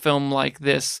to a film like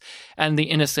this and The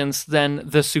Innocents than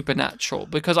the supernatural.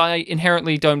 Because I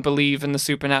inherently don't believe in the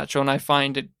supernatural and I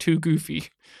find it too goofy.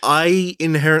 I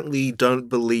inherently don't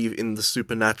believe in the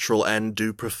supernatural and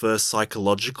do prefer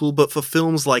psychological, but for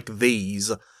films like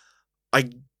these,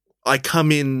 I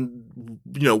come in,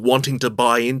 wanting to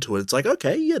buy into it. It's like,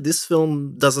 okay, yeah, this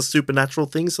film does a supernatural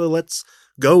thing, so let's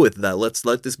go with that. Let's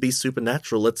let this be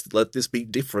supernatural. Let's let this be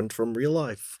different from real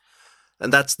life.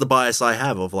 And that's the bias I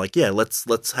have of like, yeah,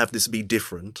 let's have this be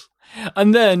different.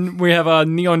 And then we have a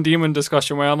Neon Demon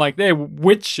discussion where I'm like, they're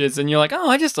witches, and you're like, oh,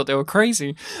 I just thought they were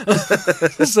crazy.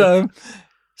 So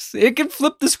it can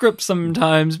flip the script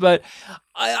sometimes, but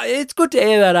it's good to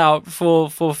air that out for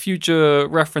future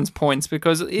reference points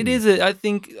because it is. I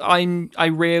think I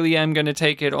rarely am going to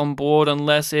take it on board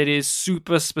unless it is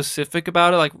super specific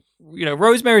about it. Like,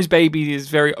 Rosemary's Baby is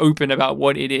very open about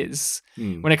what it is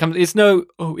when it comes. It's no,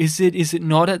 oh, is it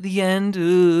not at the end?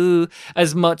 Ooh,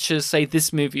 as much as say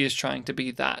this movie is trying to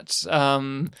be that.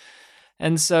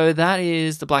 And so that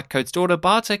is The Blackcoat's Daughter.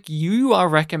 Bartek, you are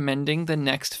recommending the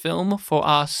next film for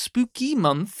our spooky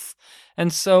month.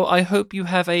 And so I hope you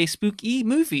have a spooky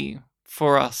movie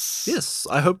for us. Yes,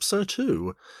 I hope so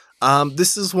too.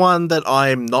 This is one that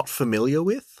I'm not familiar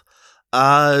with.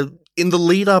 In the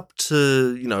lead up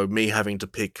to, me having to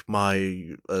pick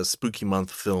my spooky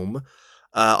month film,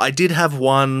 I did have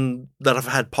one that I've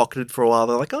had pocketed for a while.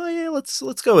 They're like, oh yeah, let's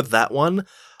go with that one.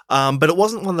 But it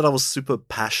wasn't one that I was super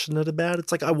passionate about.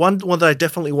 It's like one that I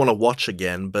definitely want to watch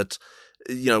again, but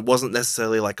it wasn't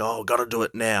necessarily like, oh, gotta do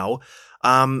it now.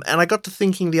 And I got to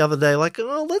thinking the other day, like,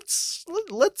 oh,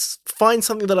 let's find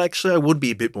something that actually I would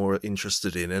be a bit more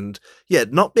interested in. And yeah,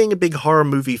 not being a big horror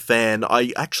movie fan,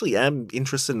 I actually am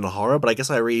interested in horror, but I guess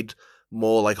I read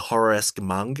more like horror-esque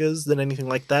mangas than anything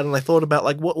like that. And I thought about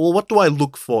like, what do I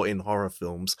look for in horror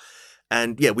films?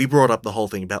 And yeah, we brought up the whole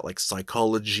thing about like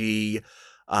psychology,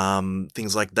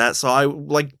 things like that. So I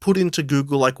like put into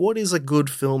Google, like, what is a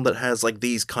good film that has like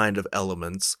these kind of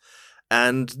elements?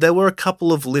 And there were a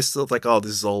couple of lists of like, oh,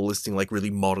 this is all listing like really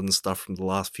modern stuff from the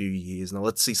last few years. Now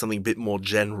let's see something a bit more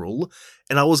general.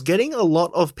 And I was getting a lot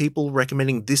of people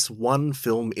recommending this one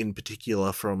film in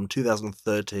particular from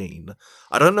 2013.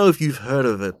 I don't know if you've heard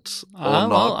of it or not.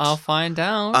 Well, I'll find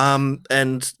out.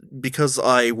 And because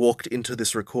I walked into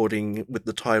this recording with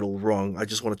the title wrong, I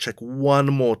just want to check one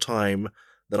more time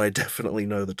that I definitely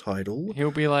know the title. He'll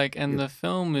be like, and the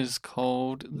film is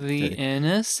called The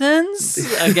Innocents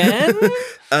again?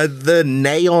 The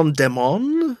Neon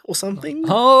Demon or something?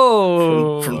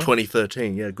 Oh! From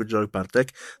 2013. Yeah, good joke,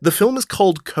 Bartek. The film is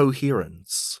called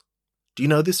Coherence. Do you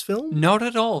know this film? Not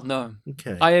at all, no.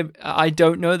 Okay. I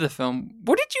don't know the film.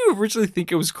 What did you originally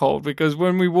think it was called? Because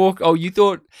when we you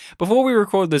thought, before we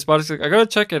recorded this, but like, I gotta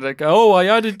check it. Like, oh, I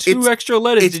added two extra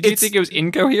letters. Did you think it was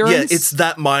Incoherence? Yeah, it's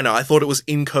that minor. I thought it was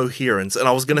Incoherence, and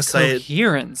I was gonna say it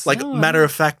Coherence. Like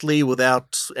matter-of-factly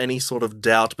without any sort of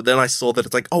doubt, but then I saw that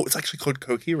it's like, oh, it's actually called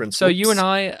Coherence. So you and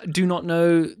I do not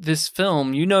know this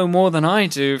film. You know more than I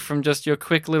do from just your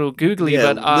quick little googly,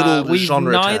 but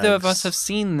neither of us have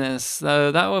seen this.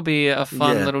 So that will be a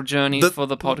fun little journey for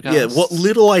the podcast. Yeah, what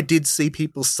little I did see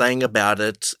people saying about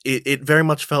it, it very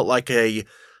much felt like a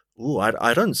Ooh,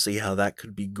 I don't see how that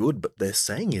could be good, but they're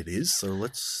saying it is, so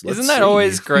let's Isn't that see.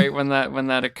 always great when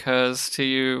that occurs to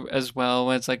you as well?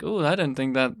 Where it's like, oh, I didn't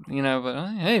think that, but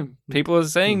hey, people are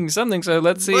saying something, so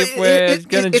let's see if we're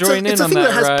going to join in it's a on thing that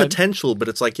that has ride. potential, but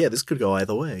it's like, yeah, this could go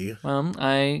either way. Well,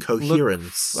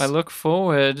 Coherence. I look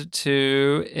forward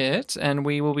to it, and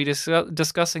we will be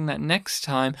discussing that next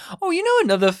time. Oh,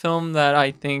 another film that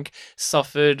I think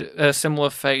suffered a similar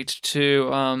fate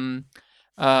to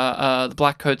the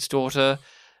Blackcoat's Daughter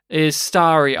is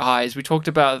Starry Eyes. We talked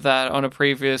about that on a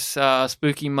previous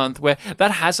Spooky Month, where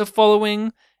that has a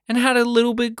following and had a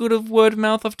little bit good of word of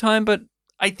mouth of time, but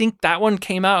I think that one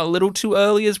came out a little too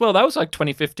early as well. That was like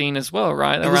 2015 as well,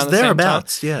 right? It was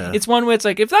thereabouts, yeah. It's one where it's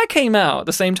like, if that came out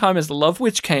the same time as The Love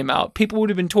Witch came out, people would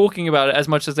have been talking about it as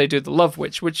much as they do The Love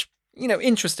Witch, which,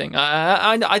 interesting.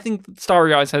 I think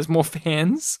Starry Eyes has more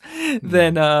fans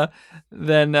than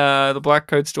The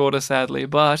Blackcoat's Daughter, sadly.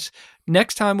 But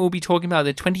next time we'll be talking about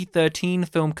the 2013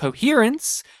 film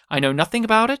Coherence. I know nothing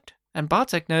about it, and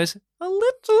Bartek knows a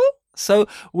little. So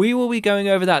we will be going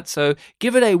over that. So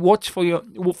give it a watch for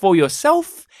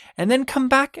yourself, and then come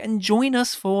back and join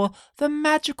us for the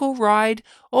magical ride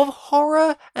of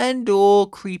horror and or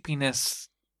creepiness.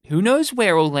 Who knows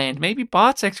where it'll land? Maybe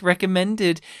Bartek's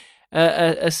recommended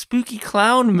a spooky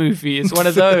clown movie. It's one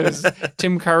of those.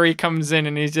 Tim Curry comes in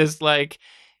and he's just like,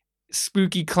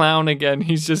 spooky clown again.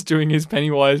 He's just doing his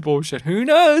Pennywise bullshit. Who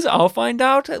knows? I'll find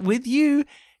out with you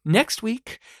next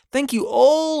week. Thank you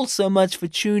all so much for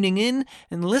tuning in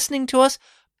and listening to us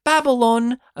babble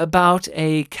on about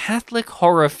a Catholic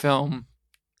horror film.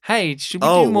 Hey, should we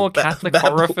do more Catholic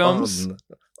horror films?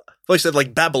 I said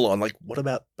like Babylon. Like, what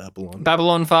about Babylon?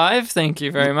 Babylon 5, thank you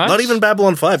very much. Not even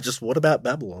Babylon 5, just what about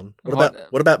Babylon?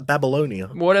 What about Babylonia?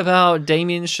 What about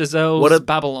Damien Chazelle's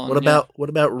Babylon? What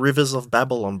about Rivers of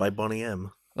Babylon by Bonnie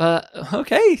M?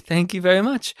 Okay, thank you very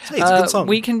much. Hey, it's a good song.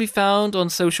 We can be found on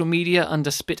social media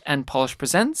under Spit and Polish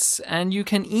Presents, and you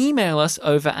can email us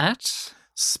over at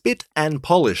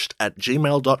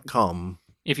spitandpolished@gmail.com.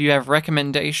 If you have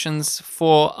recommendations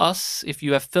for us, if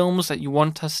you have films that you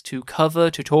want us to cover,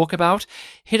 to talk about,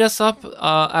 hit us up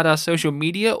at our social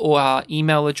media or our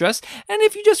email address. And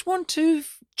if you just want to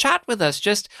chat with us,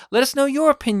 just let us know your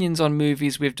opinions on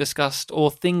movies we've discussed or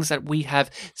things that we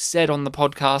have said on the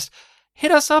podcast.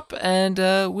 Hit us up and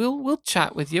we'll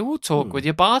chat with you. We'll talk with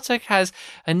you. Bartek has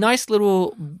a nice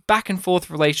little back and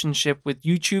forth relationship with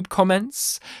YouTube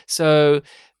comments. So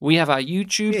we have our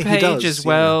YouTube page as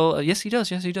well. Yeah. Yes, he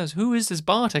does. Who is this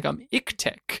Bartek? I'm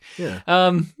Ictech. Yeah.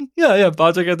 Yeah.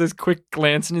 Bartek had this quick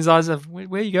glance in his eyes of, where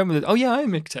are you going with it? Oh, yeah,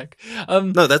 I'm Ictech.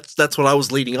 No, that's what I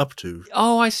was leading up to.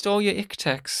 Oh, I stole your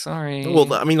Ictech. Sorry.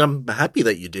 Well, I mean, I'm happy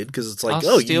that you did, because it's like,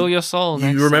 I'll steal your soul.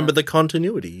 You remember the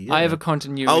continuity. Yeah. I have a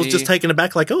continuity. I was just taken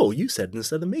aback, like, oh, you said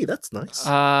instead of me. That's nice.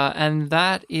 And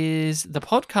that is the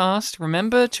podcast.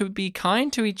 Remember to be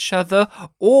kind to each other,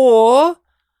 or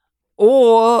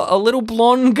a little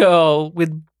blonde girl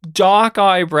with dark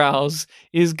eyebrows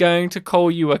is going to call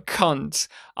you a cunt.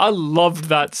 I loved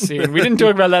that scene. We didn't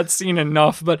talk about that scene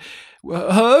enough, but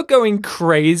her going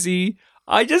crazy,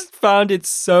 I just found it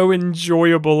so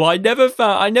enjoyable. I never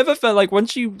felt like when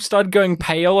she started going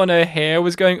pale and her hair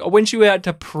was going, when she had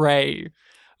to pray.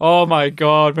 Oh my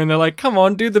God, when they're like, come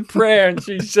on, do the prayer. And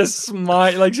she's just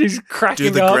smiling, like she's cracking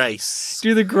up. Do the grace.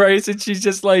 Do the grace. And she's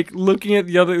just like looking at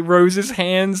the other Rose's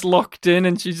hands locked in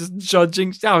and she's just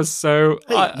judging. That was so,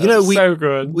 so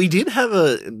good. We did have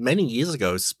many years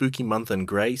ago, Spooky Month and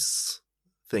Grace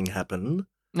thing happen.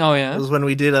 Oh, yeah? It was when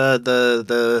we did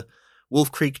the Wolf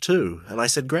Creek 2, and I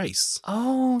said Grace.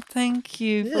 Oh, thank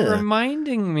you for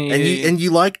reminding me. And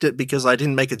you liked it because I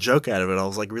didn't make a joke out of it. I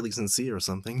was like really sincere or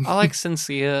something. I like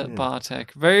sincere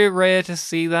Bartek. Very rare to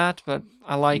see that, but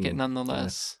I like it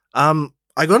nonetheless. I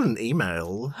got an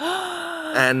email,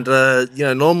 and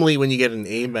normally when you get an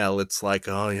email, it's like,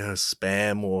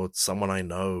 spam or someone I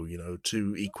know,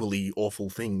 two equally awful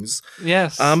things.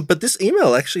 Yes. But this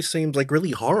email actually seems like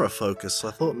really horror focused, so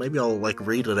I thought maybe I'll like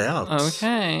read it out.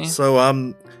 Okay.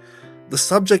 So the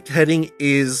subject heading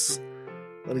is,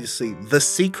 let me see, the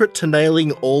secret to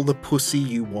nailing all the pussy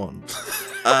you want.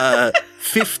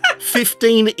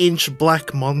 15-inch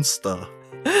black monster.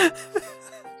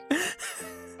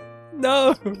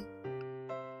 No.